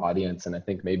from the audience. And I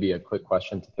think maybe a quick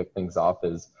question to kick things off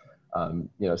is,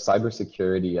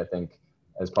 cybersecurity, I think,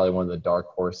 is probably one of the dark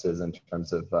horses in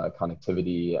terms of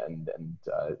connectivity and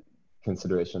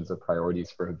considerations of priorities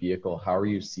for a vehicle. How are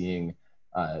you seeing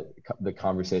the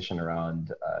conversation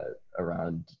around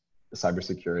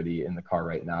cybersecurity in the car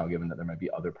right now, given that there might be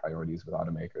other priorities with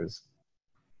automakers?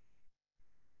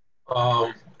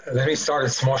 Let me start,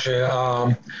 it's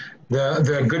Moshe.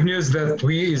 The good news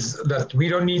that we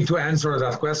don't need to answer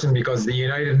that question because the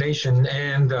United Nations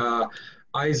and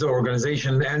ISO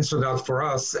organization answered that for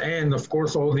us, and of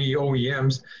course all the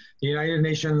OEMs. The United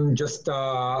Nations just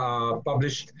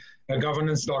published a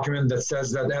governance document that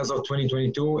says that as of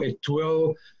 2022, it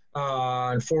will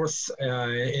enforce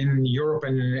in Europe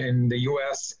and in the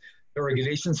US the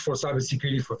regulations for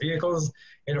cybersecurity for vehicles.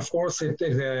 And of course,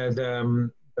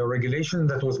 the regulation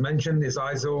that was mentioned is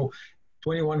ISO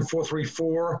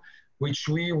 21434, which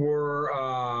we were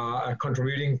a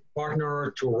contributing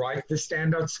partner to write the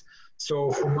standards.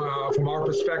 So from our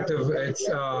perspective, it's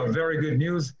very good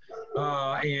news.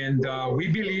 And we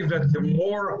believe that the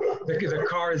more the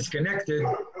car is connected,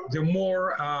 the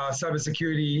more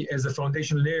cybersecurity as a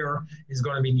foundation layer is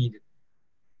going to be needed.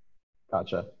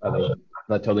 Gotcha. I think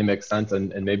that totally makes sense.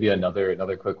 And maybe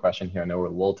another quick question here. I know we're a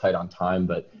little tight on time,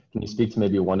 but can you speak to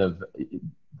maybe one of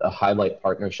a highlight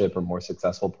partnership or more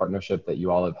successful partnership that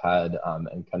you all have had,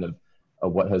 and kind of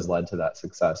what has led to that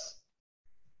success?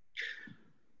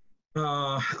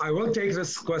 I will take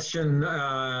this question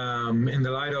in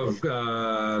the light of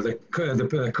the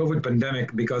COVID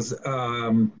pandemic, because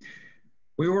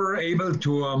we were able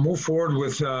to move forward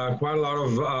with quite a lot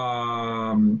of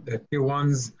tier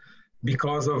ones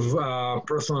because of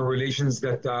personal relations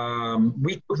that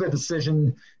we took the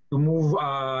decision to move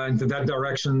into that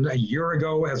direction a year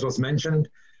ago, as was mentioned.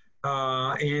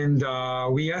 And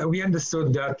we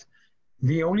understood that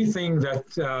the only thing that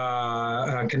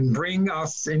can bring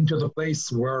us into the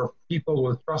place where people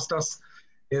will trust us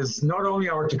is not only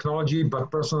our technology, but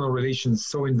personal relations.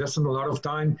 So investing a lot of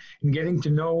time in getting to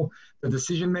know the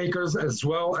decision makers as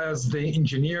well as the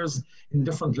engineers in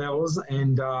different levels.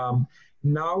 And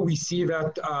now we see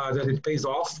that that it pays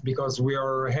off, because we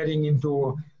are heading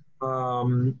into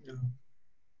some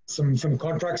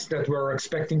contracts that we're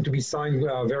expecting to be signed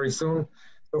very soon.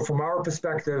 So from our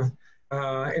perspective,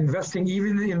 investing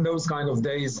even in those kind of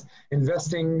days,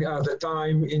 investing the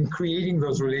time in creating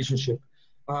those relationships,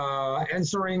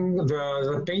 answering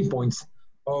the pain points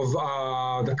of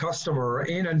the customer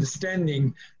and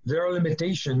understanding their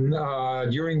limitation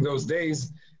during those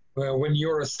days when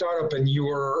you're a startup and you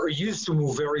are used to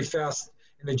move very fast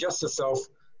and adjust yourself.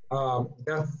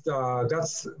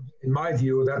 That's, in my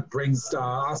view, that brings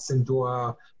us into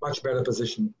a much better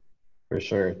position. For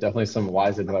sure. Definitely some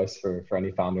wise advice for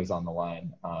any founders on the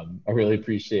line. I really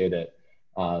appreciate it.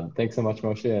 Thanks so much,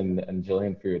 Moshe and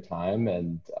Jillian, for your time.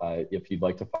 And if you'd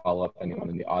like to follow up anyone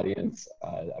in the audience,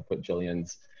 I put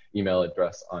Jillian's email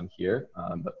address on here,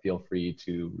 but feel free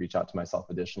to reach out to myself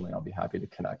additionally. I'll be happy to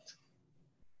connect.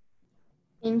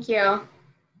 Thank you.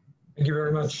 Thank you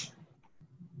very much.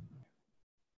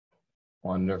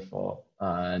 Wonderful.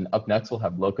 And up next, we'll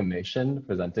have Locomation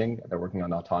presenting. They're working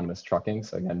on autonomous trucking.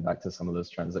 So again, back to some of those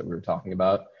trends that we were talking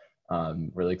about.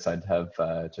 Really excited to have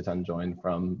Chetan join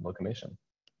from Locomation.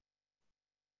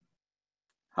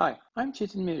 Hi, I'm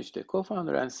Chetan Mirishte,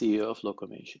 co-founder and CEO of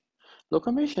Locomation.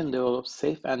 Locomation develops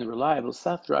safe and reliable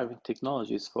self-driving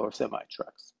technologies for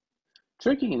semi-trucks.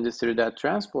 Trucking industry that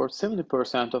transports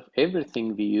 70% of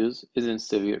everything we use is in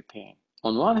severe pain.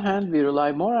 On one hand, we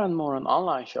rely more and more on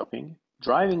online shopping,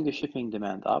 driving the shipping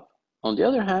demand up. On the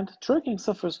other hand, trucking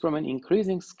suffers from an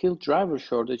increasing skilled driver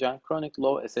shortage and chronic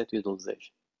low asset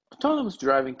utilization. Autonomous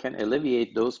driving can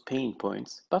alleviate those pain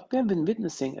points, but we have been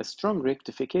witnessing a strong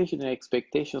rectification in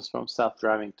expectations from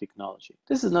self-driving technology.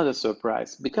 This is not a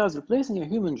surprise, because replacing a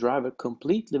human driver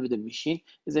completely with a machine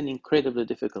is an incredibly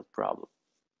difficult problem.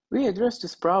 We address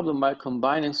this problem by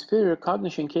combining superior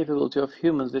cognition capability of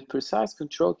humans with precise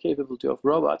control capability of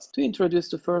robots to introduce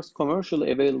the first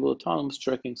commercially available autonomous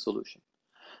trucking solution.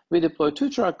 We deploy 2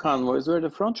 truck convoys where the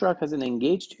front truck has an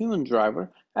engaged human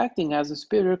driver acting as a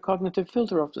superior cognitive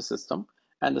filter of the system,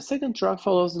 and the second truck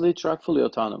follows the lead truck fully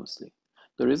autonomously.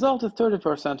 The result is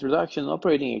 30% reduction in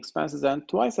operating expenses and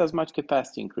twice as much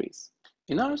capacity increase.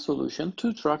 In our solution,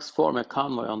 2 trucks form a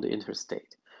convoy on the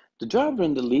interstate. The driver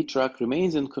in the lead truck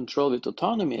remains in control with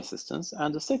autonomy assistance,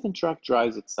 and the second truck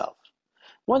drives itself.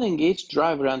 One engaged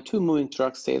driver and 2 moving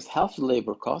trucks saves half the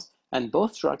labor cost, and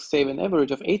both trucks save an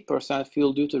average of 8%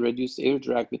 fuel due to reduced air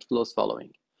drag with close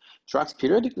following. Trucks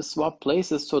periodically swap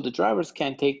places so the drivers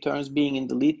can take turns being in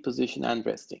the lead position and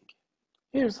resting.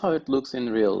 Here's how it looks in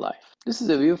real life. This is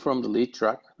a view from the lead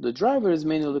truck. The driver is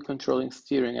manually controlling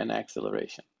steering and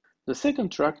acceleration. The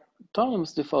second truck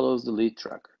autonomously follows the lead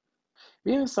truck.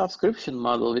 We have a subscription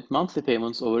model with monthly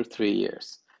payments over 3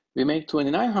 years. We make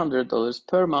 $2,900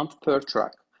 per month per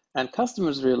truck, and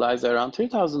customers realize around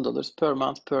 $3,000 per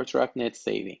month per truck net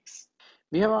savings.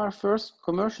 We have our first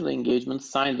commercial engagement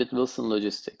signed with Wilson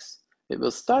Logistics. It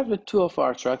will start with 2 of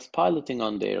our trucks piloting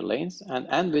on their lanes and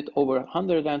end with over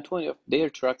 120 of their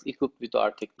trucks equipped with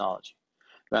our technology.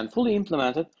 When fully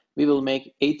implemented, we will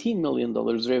make $18 million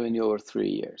revenue over 3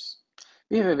 years.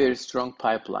 We have a very strong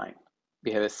pipeline.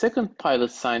 We have a second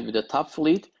pilot signed with a top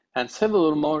fleet and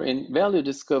several more in value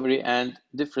discovery and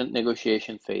different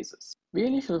negotiation phases. We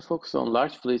initially focus on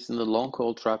large fleets in the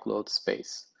long-haul truckload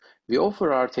space. We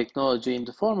offer our technology in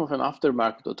the form of an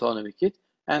aftermarket autonomy kit,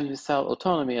 and we sell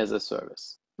autonomy as a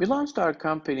service. We launched our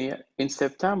company in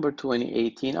September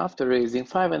 2018 after raising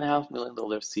 $5.5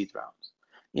 million seed round.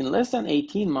 In less than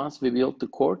 18 months, we built the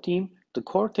core team, the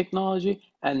core technology,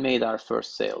 and made our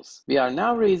first sales. We are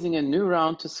now raising a new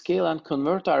round to scale and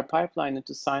convert our pipeline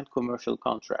into signed commercial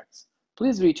contracts.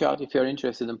 Please reach out if you're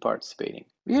interested in participating.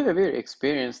 We have a very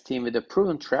experienced team with a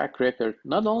proven track record,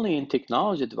 not only in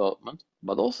technology development,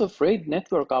 but also freight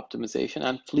network optimization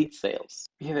and fleet sales.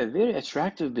 We have a very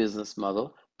attractive business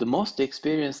model, the most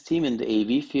experienced team in the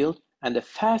AV field, and a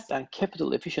fast and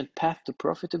capital-efficient path to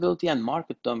profitability and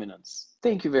market dominance.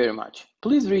 Thank you very much.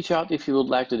 Please reach out if you would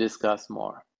like to discuss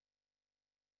more.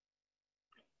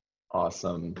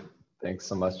 Awesome. Thanks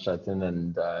so much, Chetan.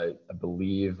 And I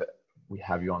believe we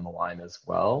have you on the line as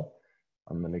well.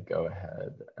 I'm going to go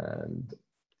ahead and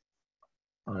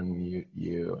unmute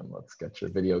you and let's get your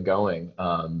video going.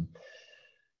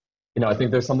 I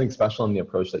think there's something special in the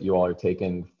approach that you all are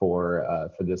taking for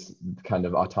this kind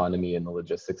of autonomy in the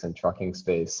logistics and trucking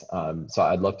space. So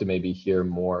I'd love to maybe hear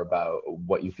more about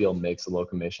what you feel makes the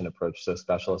Locomotion approach so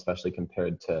special, especially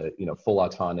compared to full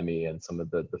autonomy and some of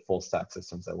the full stack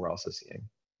systems that we're also seeing.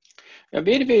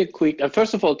 Very, very quick.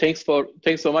 First of all, thanks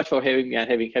so much for having me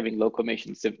and having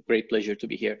Locomotion. It's a great pleasure to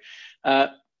be here.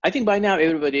 I think by now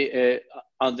everybody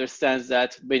understands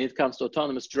that when it comes to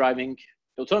autonomous driving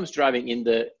in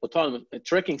the autonomous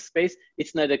trucking space,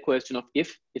 it's not a question of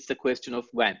if, it's a question of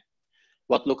when.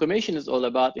 What Locomotion is all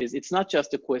about is it's not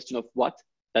just a question of what.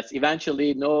 That's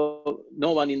eventually no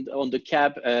one on the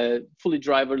cab, fully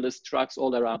driverless trucks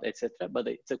all around, etc. But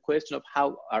it's a question of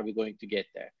how are we going to get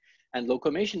there. And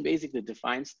Locomotion basically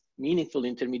defines meaningful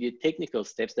intermediate technical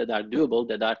steps that are doable,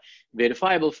 that are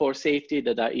verifiable for safety,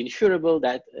 that are insurable,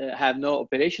 that have no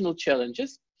operational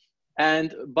challenges,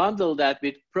 and bundle that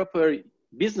with proper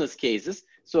business cases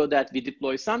so that we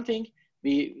deploy something,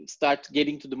 we start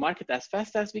getting to the market as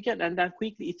fast as we can, and then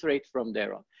quickly iterate from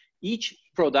there on. Each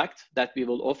product that we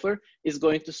will offer is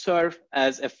going to serve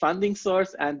as a funding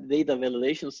source and data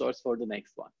validation source for the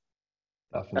next one.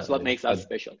 Definitely. That's what makes us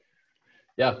special.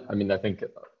 Yeah, I mean, I think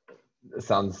it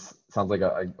sounds like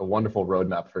a wonderful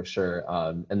roadmap for sure.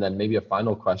 And then maybe a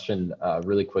final question,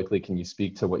 really quickly, can you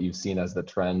speak to what you've seen as the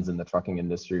trends in the trucking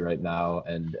industry right now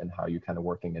and how you're kind of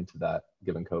working into that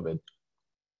given COVID?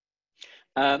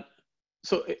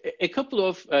 So a couple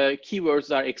of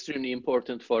keywords are extremely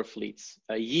important for fleets.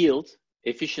 Yield,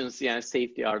 efficiency, and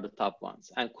safety are the top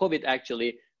ones. And COVID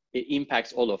actually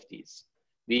impacts all of these.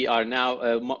 We are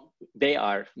now, they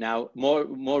are now more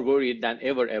worried than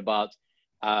ever about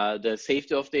the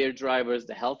safety of their drivers,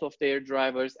 the health of their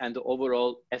drivers, and the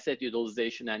overall asset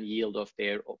utilization and yield of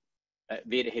their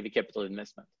very heavy capital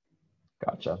investment.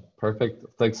 Gotcha. Perfect.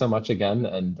 Thanks so much again.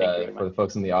 And for the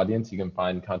folks in the audience, you can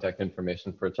find contact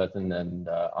information for Chetan and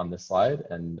on this slide.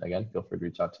 And again, feel free to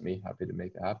reach out to me. Happy to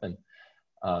make it happen.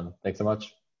 Thanks so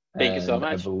much. Thank you so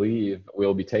much. I believe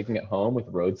we'll be taking it home with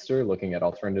Roadster, looking at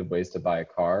alternative ways to buy a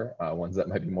car, ones that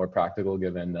might be more practical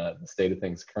given the state of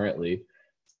things currently.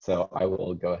 So I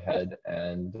will go ahead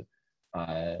and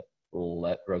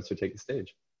let Roadster take the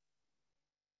stage.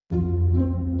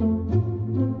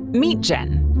 Meet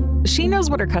Jen. She knows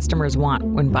what her customers want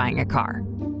when buying a car.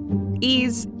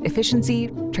 Ease, efficiency,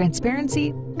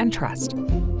 transparency, and trust.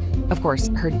 Of course,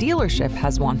 her dealership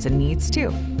has wants and needs too,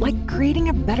 like creating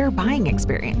a better buying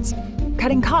experience,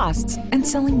 cutting costs, and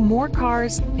selling more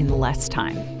cars in less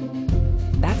time.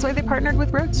 That's why they partnered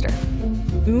with Roadster.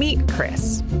 Meet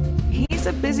Chris. He's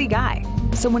a busy guy,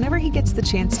 so whenever he gets the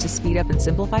chance to speed up and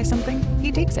simplify something,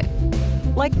 he takes it.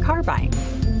 Like car buying.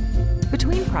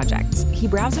 Between projects, he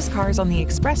browses cars on the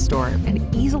Express store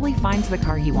and easily finds the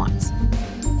car he wants.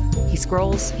 He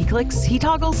scrolls, he clicks, he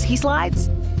toggles, he slides,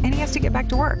 and he has to get back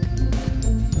to work.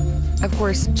 Of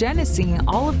course, Jen is seeing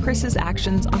all of Chris's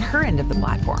actions on her end of the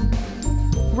platform.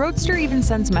 Roadster even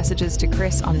sends messages to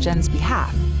Chris on Jen's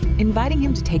behalf, inviting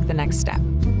him to take the next step.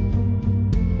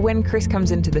 When Chris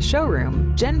comes into the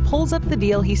showroom, Jen pulls up the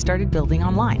deal he started building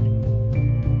online.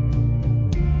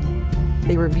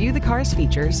 They review the car's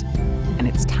features, and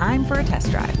it's time for a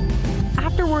test drive.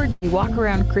 Afterward, they walk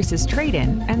around Chris's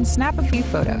trade-in and snap a few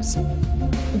photos.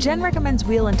 Jen recommends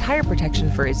wheel and tire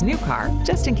protection for his new car,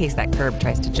 just in case that curb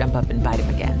tries to jump up and bite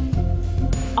him again.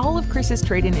 All of Chris's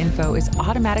trade-in info is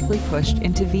automatically pushed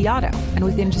into vAuto, and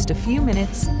within just a few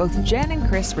minutes, both Jen and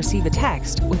Chris receive a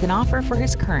text with an offer for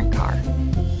his current car.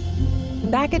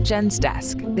 Back at Jen's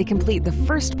desk, they complete the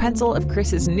first pencil of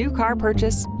Chris's new car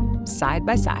purchase, side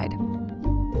by side.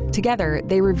 Together,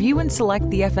 they review and select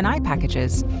the F&I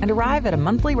packages and arrive at a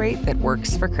monthly rate that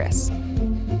works for Chris.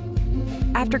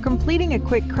 After completing a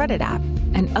quick credit app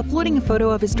and uploading a photo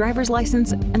of his driver's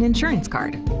license and insurance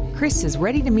card, Chris is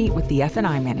ready to meet with the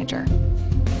F&I manager.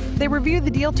 They review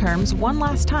the deal terms one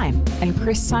last time, and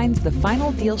Chris signs the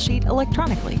final deal sheet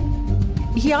electronically.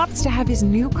 He opts to have his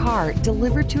new car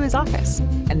delivered to his office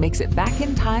and makes it back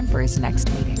in time for his next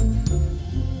meeting.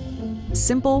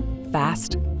 Simple,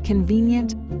 fast,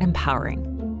 convenient,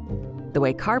 empowering. The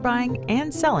way car buying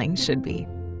and selling should be.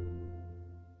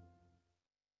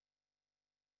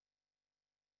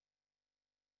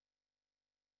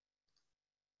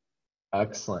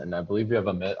 Excellent. And I believe we have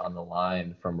Amit on the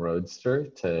line from Roadster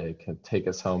to take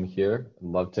us home here. I'd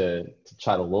love to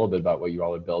chat a little bit about what you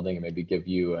all are building and maybe give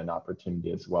you an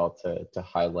opportunity as well to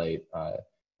highlight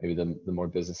maybe the more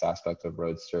business aspect of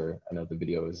Roadster. I know the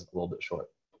video is a little bit short.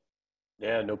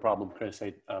 Yeah, no problem, Chris.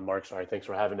 Hey, Mark, sorry, thanks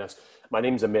for having us. My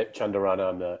name is Amit Chandarana.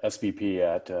 I'm the SVP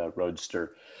at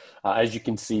Roadster. As you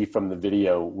can see from the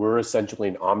video, we're essentially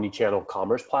an omni-channel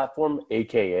commerce platform,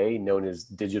 AKA known as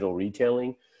digital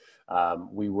retailing.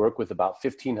 We work with about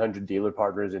 1,500 dealer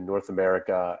partners in North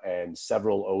America and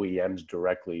several OEMs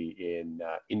directly in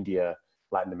India,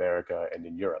 Latin America, and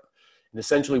in Europe. And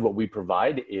essentially what we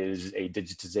provide is a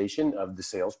digitization of the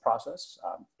sales process.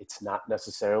 It's not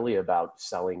necessarily about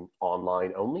selling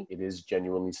online only. It is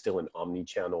genuinely still an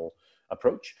omni-channel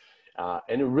approach.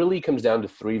 And it really comes down to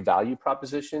three value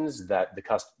propositions that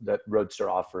that Roadster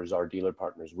offers our dealer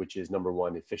partners, which is number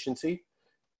one, efficiency,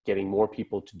 getting more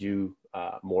people to do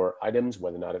more items,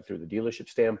 whether or not through the dealership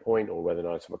standpoint or whether or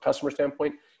not it's from a customer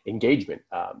standpoint. Engagement.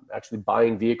 Actually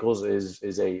buying vehicles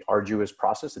is a arduous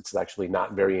process. It's actually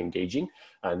not very engaging,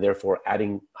 and therefore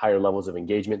adding higher levels of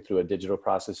engagement through a digital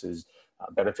process is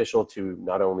beneficial to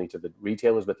not only to the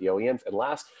retailers, but the OEMs. And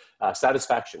last,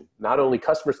 satisfaction, not only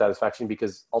customer satisfaction,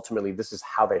 because ultimately this is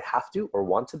how they have to or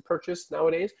want to purchase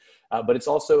nowadays, but it's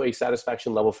also a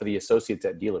satisfaction level for the associates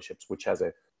at dealerships, which has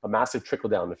a massive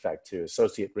trickle-down effect to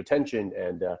associate retention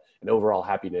and an overall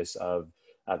happiness of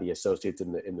the associates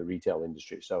in the retail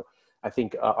industry. So I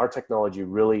think our technology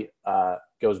really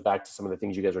goes back to some of the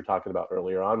things you guys were talking about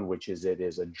earlier on, which is it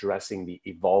is addressing the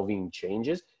evolving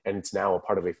changes, and it's now a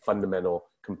part of a fundamental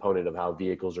component of how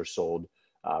vehicles are sold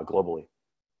globally.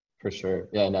 For sure.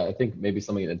 Yeah, and I think maybe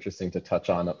something interesting to touch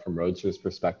on from Roadster's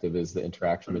perspective is the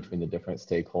interaction between the different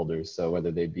stakeholders. So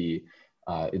whether they be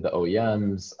the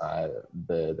OEMs,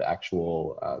 the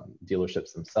actual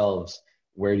dealerships themselves,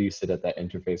 where do you sit at that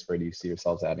interface? Where do you see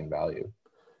yourselves adding value?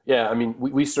 Yeah, I mean,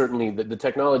 we certainly, the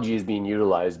technology is being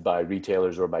utilized by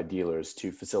retailers or by dealers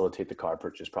to facilitate the car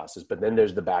purchase process. But then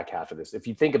there's the back half of this. If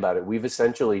you think about it, we've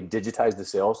essentially digitized the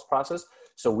sales process.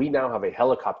 So we now have a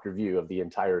helicopter view of the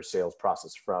entire sales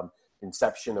process, from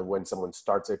inception of when someone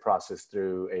starts a process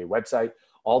through a website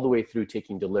all the way through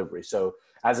taking delivery. So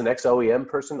as an ex-OEM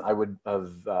person, I would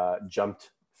have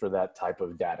jumped for that type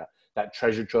of data, that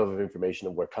treasure trove of information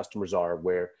of where customers are,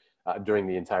 where during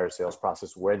the entire sales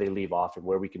process, where they leave off and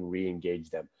where we can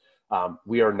re-engage them.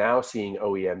 We are now seeing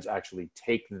OEMs actually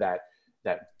take that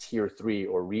tier 3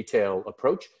 or retail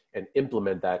approach and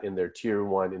implement that in their tier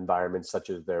 1 environments, such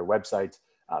as their websites,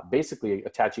 basically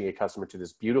attaching a customer to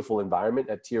this beautiful environment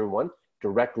at tier 1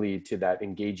 directly to that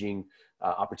engaging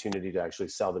opportunity to actually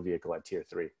sell the vehicle at tier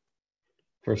 3.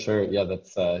 For sure. Yeah,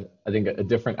 that's, I think, a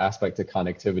different aspect to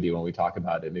connectivity when we talk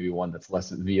about it, maybe one that's less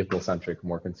vehicle-centric,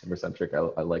 more consumer-centric.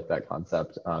 I like that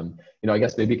concept. I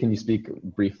guess maybe can you speak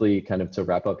briefly kind of to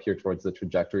wrap up here towards the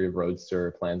trajectory of Roadster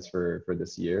plans for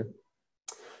this year?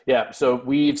 Yeah, so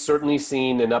we've certainly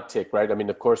seen an uptick, right? I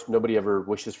mean, of course, nobody ever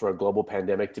wishes for a global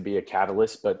pandemic to be a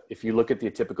catalyst, but if you look at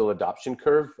the typical adoption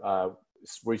curve,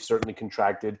 we've certainly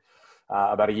contracted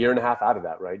about a year and a half out of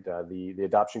that, right? The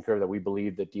adoption curve that we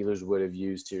believe that dealers would have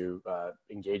used to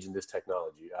engage in this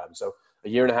technology. So a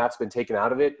year and a half's been taken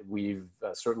out of it. We've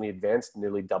certainly advanced,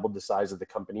 nearly doubled the size of the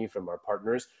company from our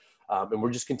partners. And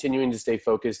we're just continuing to stay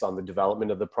focused on the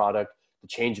development of the product, the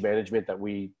change management that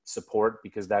we support,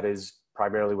 because that is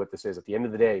primarily what this is. At the end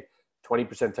of the day,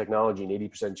 20% technology and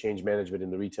 80% change management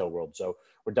in the retail world. So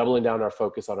we're doubling down our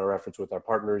focus on our efforts with our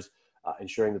partners,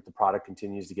 ensuring that the product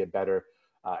continues to get better,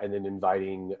 and then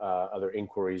inviting other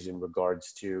inquiries in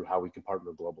regards to how we can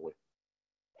partner globally.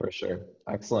 For sure.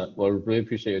 Excellent. Well, really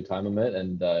appreciate your time, Amit.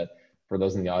 And for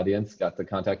those in the audience, got the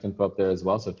contact info up there as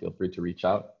well. So feel free to reach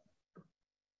out.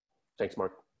 Thanks,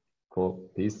 Mark. Cool.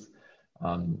 Peace.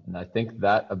 And I think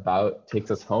that about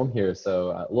takes us home here. So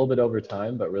a little bit over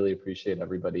time, but really appreciate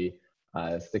everybody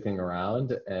sticking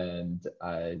around. And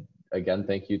again,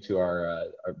 thank you to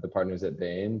the partners at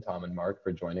Bain, Tom and Mark,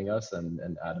 for joining us,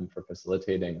 and Adam for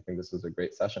facilitating. I think this was a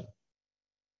great session.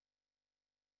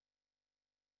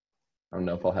 I don't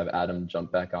know if I'll have Adam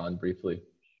jump back on briefly.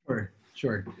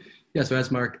 Sure. Yeah, so as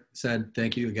Mark said,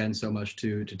 thank you again so much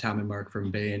to Tom and Mark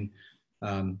from Bain.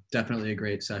 Definitely a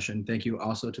great session. Thank you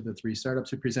also to the 3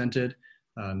 startups who presented.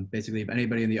 Basically, if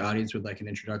anybody in the audience would like an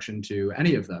introduction to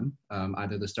any of them,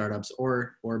 either the startups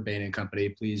or Bain and Company,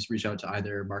 please reach out to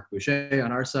either Mark Boucher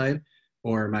on our side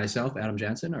or myself, Adam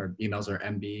Jansen. Our emails are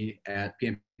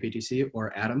mb@pmptc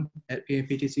or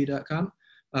adam@pmptc.com.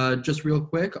 Just real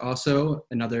quick, also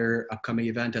another upcoming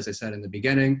event, as I said in the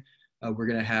beginning, we're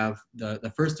going to have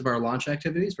the first of our launch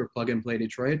activities for Plug and Play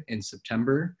Detroit in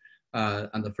September.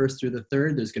 On the 1st through the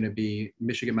 3rd, there's going to be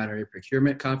Michigan Minority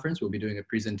Procurement Conference. We'll be doing a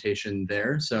presentation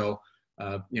there. So,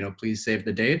 please save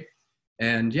the date.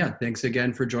 And yeah, thanks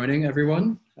again for joining,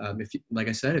 everyone. Like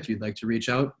I said, if you'd like to reach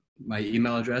out, my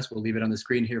email address, we'll leave it on the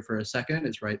screen here for a second.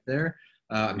 It's right there.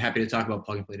 I'm happy to talk about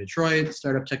Plug and Play Detroit,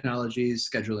 startup technologies,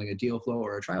 scheduling a deal flow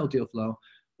or a trial deal flow,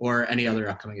 or any other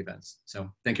upcoming events. So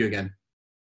thank you again.